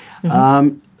 Westfield.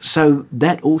 So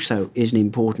that also is an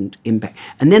important impact.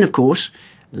 And then, of course,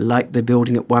 like the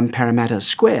building at 1 Parramatta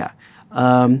Square,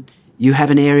 you have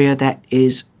an area that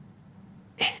is,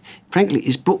 frankly,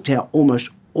 is booked out almost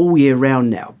all year round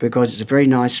now because it's a very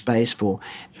nice space for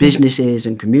businesses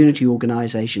and community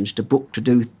organisations to book to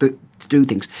do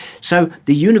things. So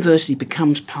the university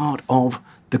becomes part of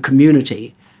the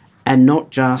community and not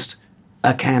just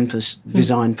a campus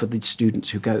designed for the students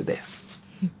who go there.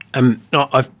 No,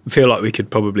 I feel like we could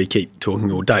probably keep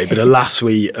talking all day, but alas,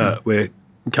 we're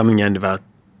coming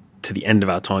to the end of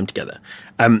our time together.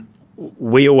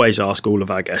 We always ask all of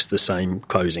our guests the same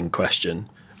closing question,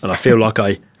 and I feel like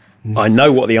I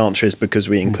know what the answer is because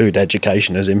we include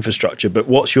education as infrastructure, but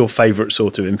what's your favourite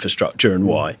sort of infrastructure and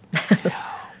why?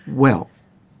 Well,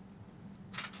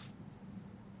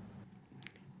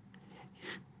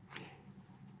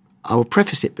 I will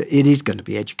preface it, but it is going to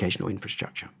be educational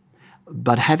infrastructure.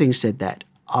 But having said that,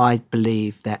 I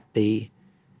believe that the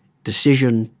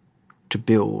decision to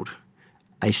build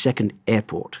a second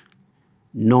airport,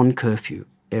 non-curfew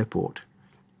airport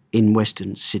in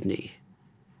Western Sydney,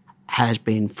 has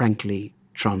been frankly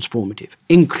transformative,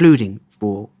 including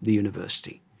for the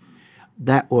university.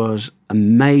 That was a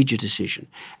major decision.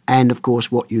 And of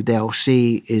course, what you now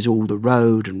see is all the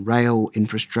road and rail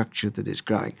infrastructure that is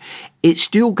growing. It's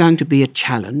still going to be a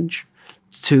challenge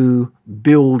to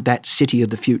build that city of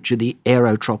the future, the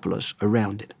Aerotropolis,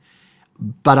 around it.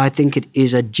 But I think it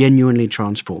is a genuinely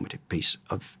transformative piece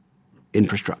of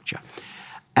infrastructure.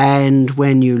 And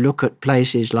when you look at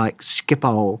places like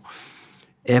Schiphol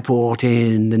Airport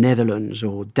in the Netherlands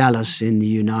or Dallas in the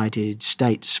United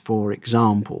States, for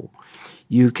example,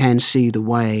 you can see the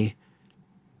way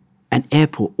an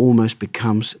airport almost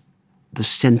becomes the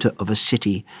centre of a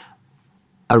city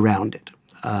around it.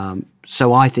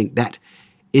 So I think that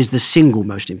is the single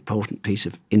most important piece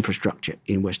of infrastructure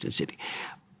in Western Sydney.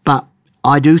 But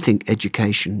I do think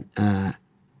education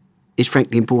is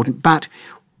frankly important, but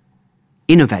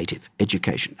innovative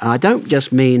education. And I don't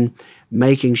just mean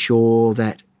making sure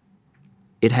that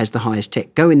it has the highest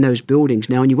tech. Go in those buildings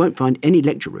now and you won't find any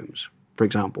lecture rooms, for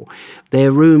example.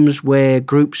 They're rooms where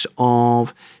groups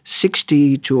of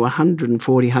 60 to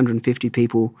 140, 150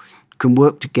 people can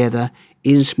work together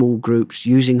in small groups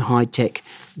using high-tech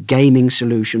gaming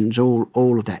solutions,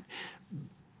 all of that.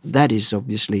 That is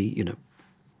obviously,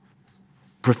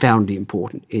 profoundly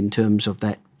important in terms of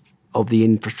that, of the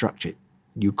infrastructure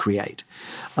you create.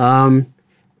 But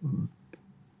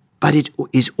it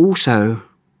is also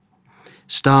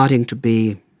starting to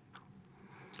be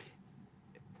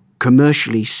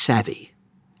commercially savvy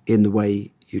in the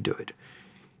way you do it.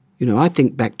 I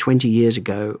think back 20 years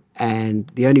ago,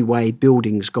 and the only way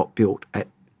buildings got built at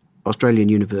Australian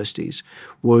universities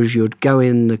was you'd go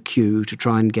in the queue to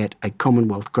try and get a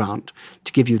Commonwealth grant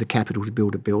to give you the capital to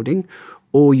build a building,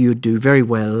 or you'd do very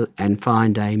well and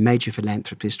find a major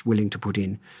philanthropist willing to put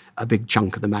in a big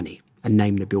chunk of the money and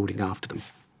name the building after them.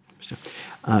 So,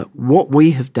 what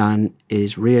we have done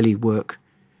is really work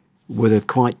with a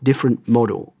quite different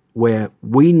model where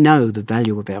we know the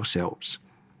value of ourselves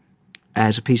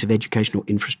as a piece of educational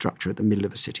infrastructure at the middle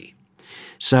of a city,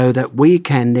 so that we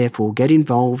can therefore get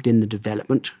involved in the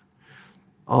development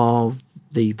of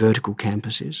the vertical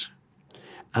campuses,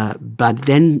 but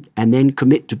then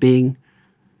commit to being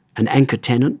an anchor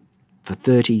tenant for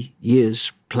 30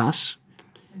 years plus,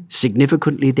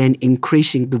 significantly then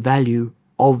increasing the value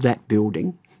of that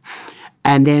building,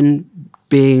 and then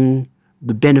being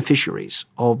the beneficiaries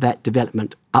of that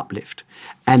development uplift,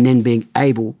 and then being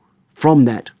able from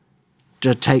that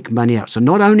to take money out. So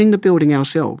not owning the building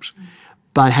ourselves,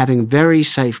 but having very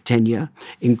safe tenure,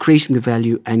 increasing the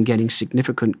value and getting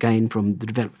significant gain from the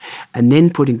development, and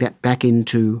then putting that back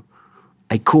into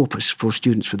a corpus for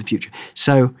students for the future.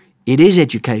 So it is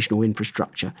educational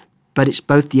infrastructure, but it's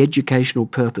both the educational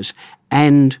purpose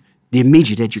and the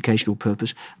immediate educational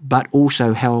purpose, but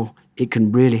also how it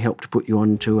can really help to put you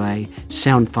onto a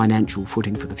sound financial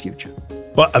footing for the future.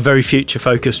 Well, a very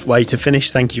future-focused way to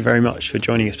finish. Thank you very much for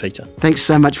joining us, Peter. Thanks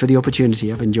so much for the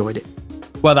opportunity. I've enjoyed it.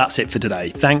 Well, that's it for today.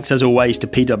 Thanks, as always, to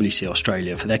PwC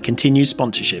Australia for their continued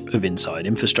sponsorship of Inside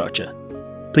Infrastructure.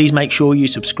 Please make sure you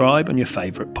subscribe on your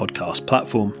favourite podcast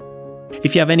platform.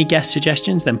 If you have any guest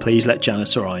suggestions, then please let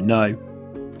Janice or I know.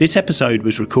 This episode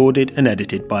was recorded and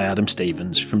edited by Adam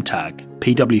Stevens from TAG,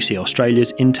 PwC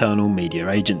Australia's internal media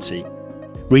agency.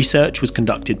 Research was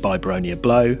conducted by Bronia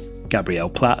Blow, Gabrielle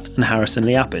Platt and Harrison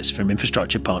Liapis from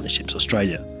Infrastructure Partnerships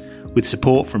Australia, with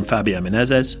support from Fabio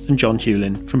Menezes and John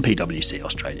Hewlin from PwC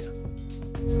Australia.